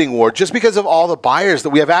a bidding war just because of all the buyers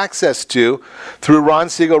that we have access to through Ron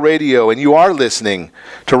Siegel Radio. And you are listening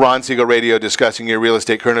to Ron Siegel Radio discussing your real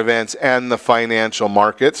estate current events and the financial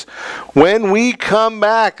markets. When we come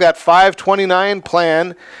back, that 529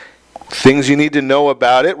 plan, things you need to know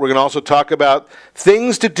about it. We're going to also talk about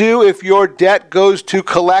things to do if your debt goes to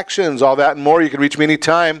collections. All that and more. You can reach me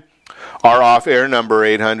anytime. Our off-air number,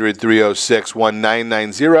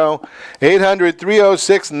 800-306-1990,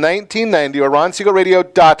 800-306-1990, or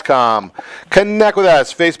RonSiegelRadio.com. Connect with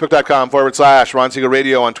us, Facebook.com/Ron Siegel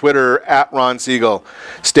Radio, on Twitter, @Ron Siegel.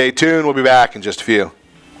 Stay tuned. We'll be back in just a few.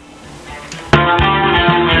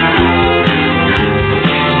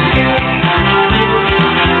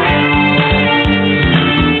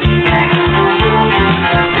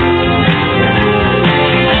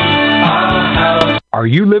 Are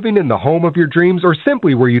you living in the home of your dreams or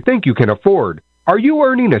simply where you think you can afford? Are you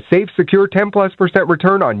earning a safe, secure 10+%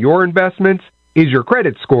 return on your investments? Is your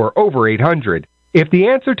credit score over 800? If the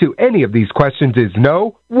answer to any of these questions is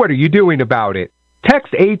no, what are you doing about it?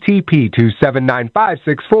 Text ATP to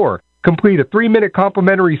 79564. Complete a 3-minute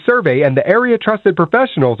complimentary survey, and the area trusted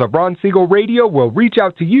professionals of Ron Siegel Radio will reach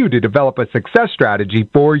out to you to develop a success strategy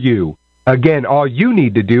for you. Again, all you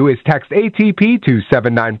need to do is text ATP to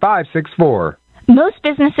 79564. Most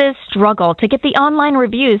businesses struggle to get the online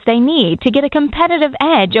reviews they need to get a competitive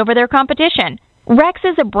edge over their competition. Rex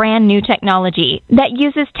is a brand new technology that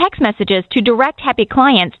uses text messages to direct happy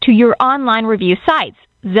clients to your online review sites,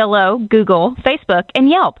 Zillow, Google, Facebook, and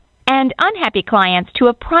Yelp, and unhappy clients to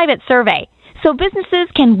a private survey, so businesses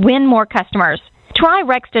can win more customers. Try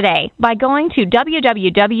Rex today by going to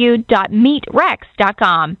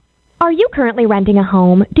www.meetrex.com. Are you currently renting a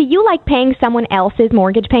home? Do you like paying someone else's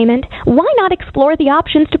mortgage payment? Why not explore the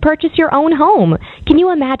options to purchase your own home? Can you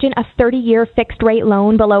imagine a 30-year fixed-rate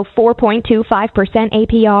loan below 4.25%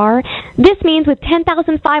 APR? This means with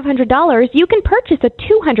 $10,500, you can purchase a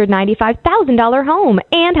 $295,000 home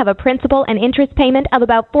and have a principal and interest payment of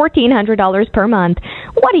about $1,400 per month.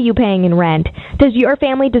 What are you paying in rent? Does your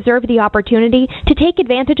family deserve the opportunity to take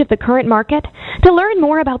advantage of the current market? To learn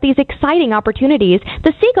more about these exciting opportunities,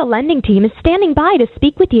 the Siegel Lending Team is standing by to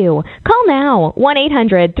speak with you. Call now,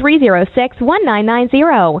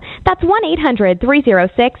 1-800-306-1990. That's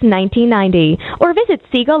 1-800-306-1990. Or visit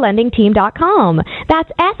SiegelLendingTeam.com. That's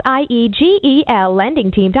SIEGEL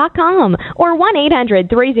LendingTeam.com. Or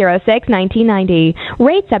 1-800-306-1990.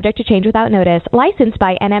 Rate subject to change without notice. Licensed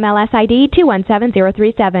by NMLS ID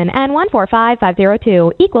 217037 and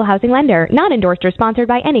 145502. Equal housing lender. Not endorsed or sponsored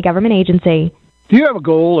by any government agency. Do you have a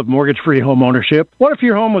goal of mortgage-free home ownership? What if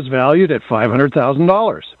your home was valued at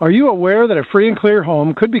 $500,000? Are you aware that a free and clear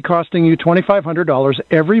home could be costing you $2,500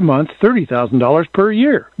 every month, $30,000 per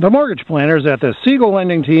year? The mortgage planners at the Siegel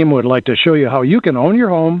Lending Team would like to show you how you can own your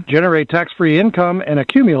home, generate tax-free income, and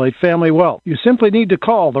accumulate family wealth. You simply need to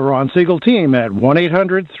call the Ron Siegel team at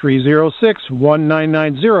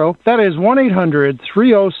 1-800-306-1990. That is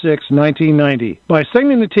 1-800-306-1990. By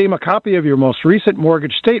sending the team a copy of your most recent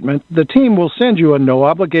mortgage statement, the team will send you a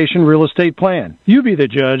no-obligation real estate plan. You be the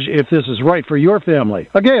judge if this is right for your family.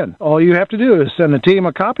 Again, all you have to do is send the team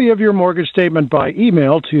a copy of your mortgage statement by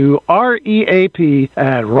email to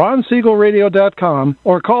reap@ronsiegelradio.com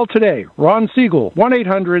or call today. Ron Siegel,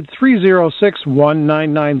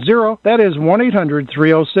 1-800-306-1990. That is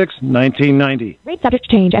 1-800-306-1990. Rate subject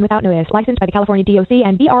to change and without notice. Licensed by the California DOC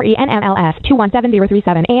and BRENMLS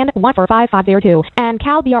 217037 and 145502 and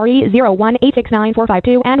Cal BRE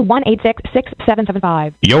 01869452 and 1866775.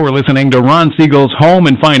 You're listening to Ron Siegel's Home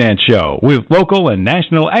and Finance Show with local and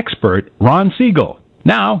national expert Ron Siegel.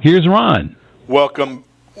 Now, here's Ron. Welcome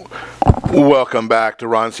back to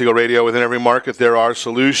Ron Siegel Radio. Within every market, there are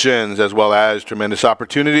solutions as well as tremendous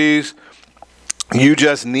opportunities. You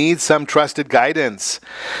just need some trusted guidance.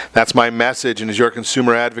 That's my message, and as your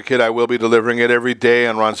consumer advocate, I will be delivering it every day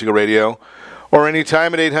on Ron Siegel Radio. Or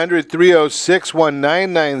anytime at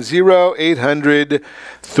 800-306-1990,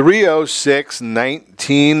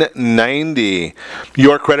 800-306-1990.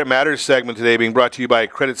 Your Credit Matters segment today being brought to you by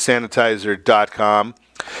CreditSanitizer.com.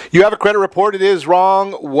 You have a credit report, it is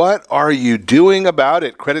wrong. What are you doing about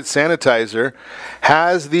it? Credit Sanitizer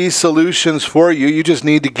has these solutions for you. You just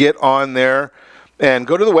need to get on there and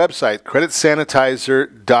go to the website,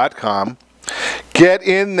 CreditSanitizer.com. Get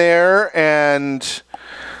in there and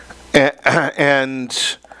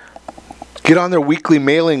get on their weekly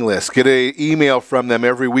mailing list. Get an email from them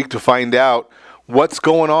every week to find out what's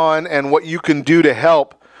going on and what you can do to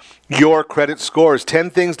help your credit scores.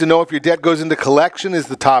 10 things to know if your debt goes into collection is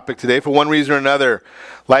the topic today. For one reason or another,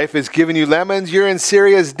 life is giving you lemons. You're in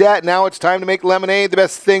serious debt. Now it's time to make lemonade. The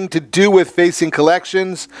best thing to do with facing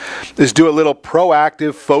collections is do a little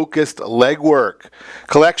proactive, focused legwork.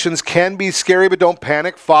 Collections can be scary, but don't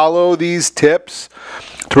panic. Follow these tips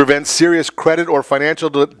to prevent serious credit or financial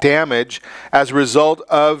damage as a result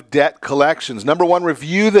of debt collections. Number one,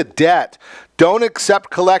 review the debt. Don't accept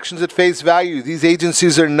collections at face value. These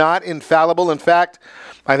agencies are not infallible. In fact,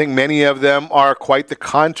 I think many of them are quite the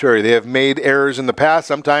contrary. They have made errors in the past.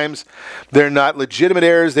 Sometimes they're not legitimate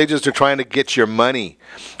errors. They just are trying to get your money.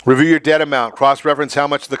 Review your debt amount. Cross-reference how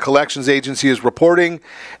much the collections agency is reporting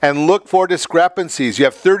and look for discrepancies. You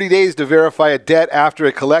have 30 days to verify a debt after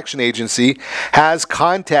a collection agency has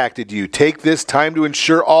contacted you. Take this time to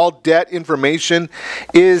ensure all debt information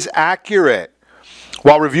is accurate.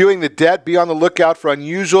 While reviewing the debt, be on the lookout for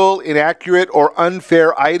unusual, inaccurate, or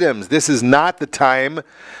unfair items. This is not the time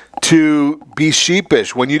to be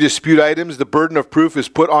sheepish. When you dispute items, the burden of proof is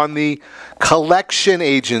put on the collection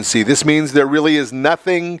agency. This means there really is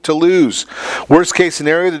nothing to lose. Worst case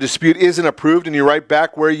scenario, the dispute isn't approved and you're right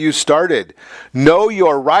back where you started. Know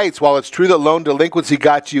your rights. While it's true that loan delinquency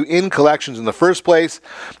got you in collections in the first place,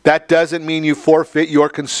 that doesn't mean you forfeit your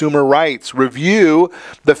consumer rights. Review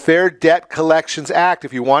the Fair Debt Collections Act.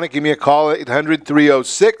 If you want it, give me a call at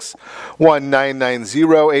 800-306-1990,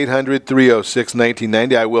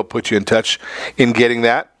 800-306-1990. I will put you in touch in getting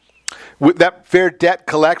that. That Fair Debt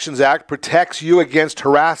Collections Act protects you against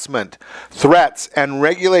harassment, threats, and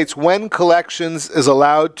regulates when collections is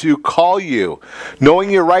allowed to call you.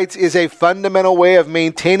 Knowing your rights is a fundamental way of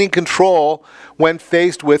maintaining control when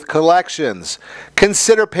faced with collections.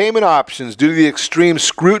 Consider payment options. Due to the extreme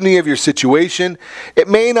scrutiny of your situation, it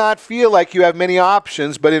may not feel like you have many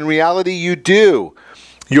options, but in reality you do.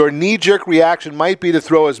 Your knee-jerk reaction might be to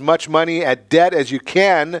throw as much money at debt as you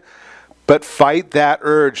can, but fight that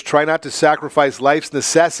urge. Try not to sacrifice life's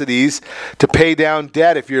necessities to pay down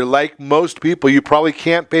debt. If you're like most people, you probably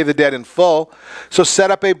can't pay the debt in full. So set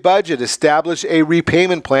up a budget, establish a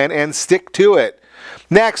repayment plan, and stick to it.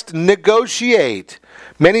 Next, negotiate.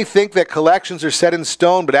 Many think that collections are set in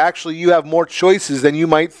stone, but actually you have more choices than you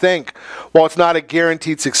might think. While it's not a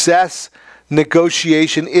guaranteed success,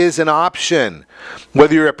 negotiation is an option.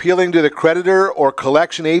 Whether you're appealing to the creditor or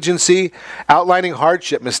collection agency, outlining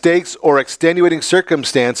hardship, mistakes, or extenuating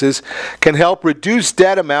circumstances can help reduce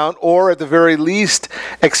debt amount or, at the very least,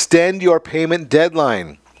 extend your payment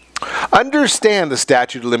deadline. Understand the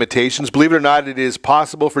statute of limitations. Believe it or not, it is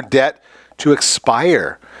possible for debt to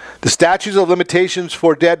expire. The statutes of limitations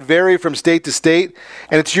for debt vary from state to state,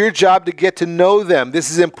 and it's your job to get to know them. This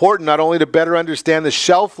is important not only to better understand the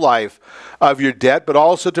shelf life of your debt, but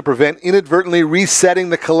also to prevent inadvertently resetting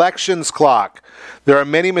the collections clock. There are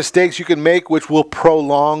many mistakes you can make which will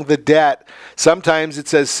prolong the debt. Sometimes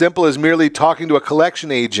it's as simple as merely talking to a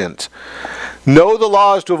collection agent. Know the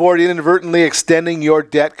laws to avoid inadvertently extending your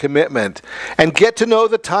debt commitment. And get to know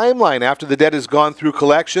the timeline after the debt has gone through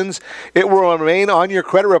collections. It will remain on your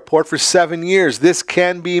credit report for 7 years. This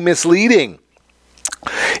can be misleading.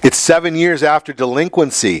 It's 7 years after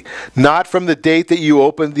delinquency, not from the date that you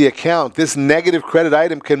opened the account. This negative credit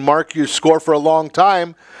item can mark your score for a long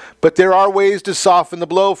time, but there are ways to soften the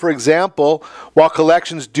blow. For example, while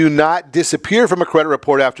collections do not disappear from a credit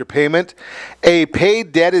report after payment, a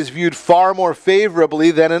paid debt is viewed far more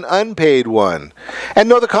favorably than an unpaid one. And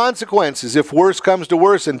know the consequences. If worse comes to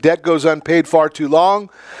worse and debt goes unpaid far too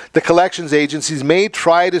long, the collections agencies may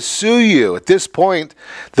try to sue you. At this point,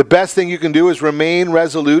 the best thing you can do is remain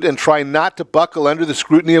resolute and try not to buckle under the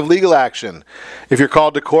scrutiny of legal action. If you're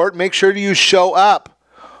called to court, make sure you show up,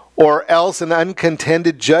 or else an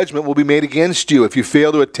uncontended judgment will be made against you. If you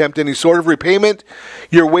fail to attempt any sort of repayment,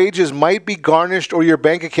 your wages might be garnished or your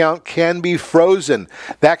bank account can be frozen.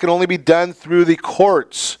 That can only be done through the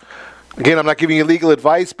courts. Again, I'm not giving you legal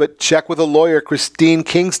advice, but check with a lawyer. Christine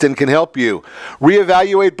Kingston can help you.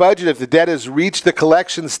 Reevaluate budget if the debt has reached the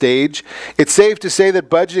collection stage. It's safe to say that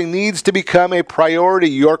budgeting needs to become a priority.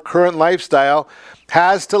 Your current lifestyle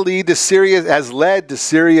has led to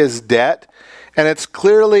serious debt, and it's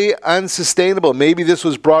clearly unsustainable. Maybe this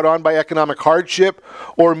was brought on by economic hardship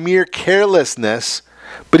or mere carelessness,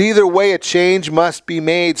 but either way, a change must be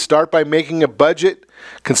made. Start by making a budget,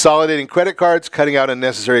 consolidating credit cards, cutting out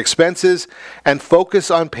unnecessary expenses, and focus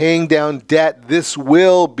on paying down debt. This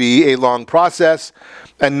will be a long process,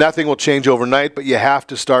 and nothing will change overnight, but you have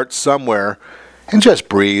to start somewhere. And just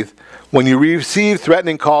breathe. When you receive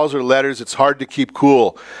threatening calls or letters, it's hard to keep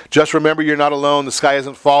cool. Just remember you're not alone. The sky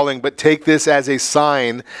isn't falling, but take this as a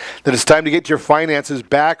sign that it's time to get your finances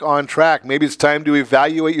back on track. Maybe it's time to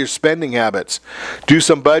evaluate your spending habits, do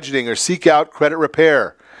some budgeting, or seek out credit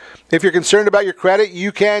repair. If you're concerned about your credit,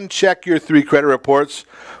 you can check your 3 credit reports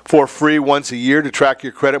for free once a year to track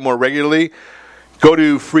your credit more regularly. Go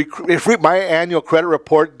to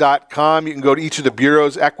myannualcreditreport.com. You can go to each of the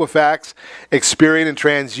bureaus, Equifax, Experian, and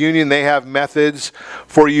TransUnion. They have methods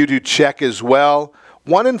for you to check as well.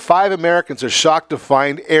 1 in 5 Americans are shocked to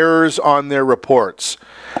find errors on their reports.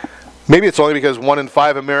 Maybe it's only because 1 in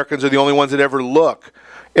 5 Americans are the only ones that ever look.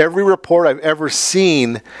 Every report I've ever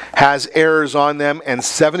seen has errors on them, and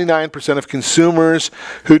 79% of consumers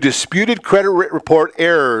who disputed credit report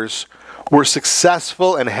errors were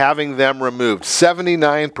successful in having them removed.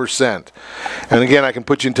 79%. And again, I can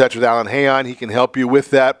put you in touch with Alan Hayon. He can help you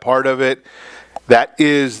with that part of it. That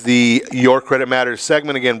is the Your Credit Matters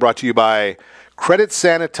segment, again brought to you by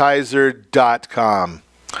creditsanitizer.com.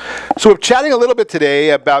 So we're chatting a little bit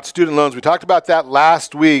today about student loans. We talked about that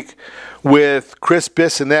last week with Chris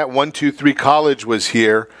Bissonette. 123 College was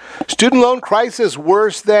here. Student loan crisis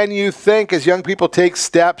worse than you think as young people take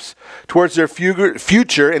steps towards their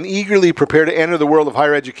future and eagerly prepare to enter the world of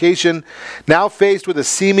higher education. Now faced with a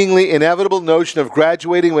seemingly inevitable notion of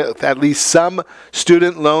graduating with at least some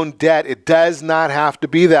student loan debt. It does not have to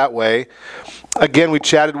be that way. Again, we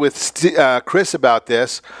chatted with Chris about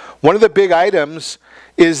this. One of the big items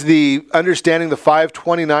is the understanding the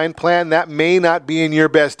 529 plan. That may not be in your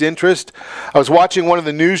best interest. I was watching one of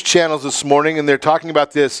the news channels this morning, and they're talking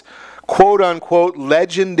about this quote-unquote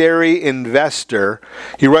legendary investor.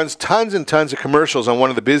 He runs tons and tons of commercials on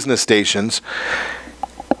one of the business stations,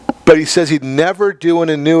 but he says he'd never do an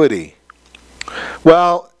annuity.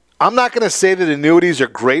 Well, I'm not going to say that annuities are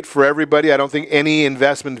great for everybody. I don't think any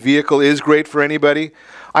investment vehicle is great for anybody.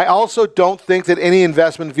 I also don't think that any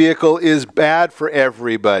investment vehicle is bad for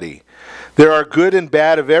everybody. There are good and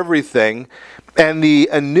bad of everything, and the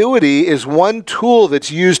annuity is one tool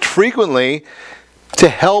that's used frequently to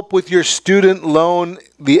help with your student loan,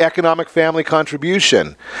 the economic family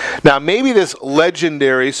contribution. Now, maybe this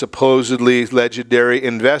supposedly legendary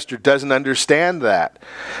investor doesn't understand that.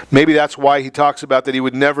 Maybe that's why he talks about that he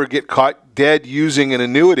would never get caught dead using an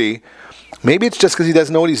annuity. Maybe it's just because he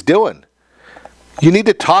doesn't know what he's doing. You need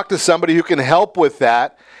to talk to somebody who can help with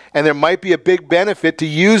that, and there might be a big benefit to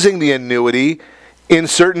using the annuity in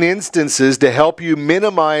certain instances to help you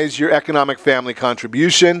minimize your economic family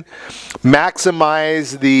contribution,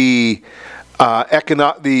 maximize the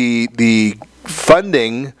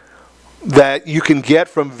funding that you can get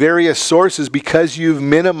from various sources because you've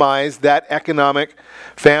minimized that economic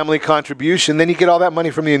family contribution. Then you get all that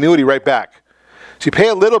money from the annuity right back. So you pay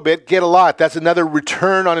a little bit, get a lot. That's another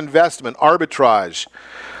return on investment, arbitrage.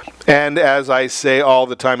 And as I say all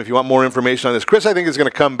the time, if you want more information on this, Chris, I think, is going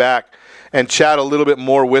to come back and chat a little bit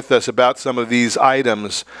more with us about some of these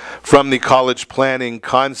items from the college planning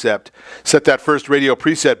concept. Set that first radio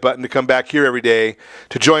preset button to come back here every day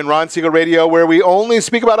to join Ron Siegel Radio, where we only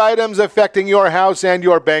speak about items affecting your house and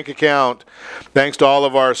your bank account. Thanks to all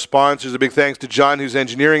of our sponsors. A big thanks to John, who's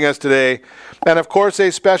engineering us today. And, of course,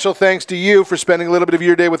 a special thanks to you for spending a little bit of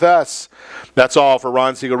your day with us. That's all for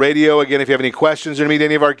Ron Siegel Radio. Again, if you have any questions or to meet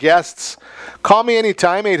any of our guests, call me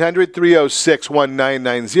anytime,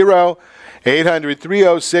 800-306-1990.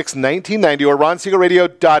 800-306-1990 or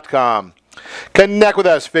ronsiegelradio.com. Connect with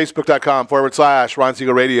us, facebook.com/Ron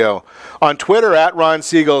Siegel Radio. On Twitter, @Ron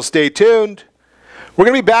Siegel. Stay tuned. We're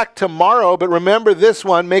going to be back tomorrow, but remember this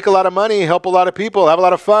one, make a lot of money, help a lot of people, have a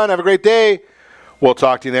lot of fun, have a great day. We'll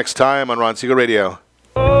talk to you next time on Ron Siegel Radio.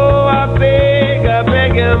 Oh, I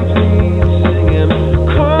beg him, please.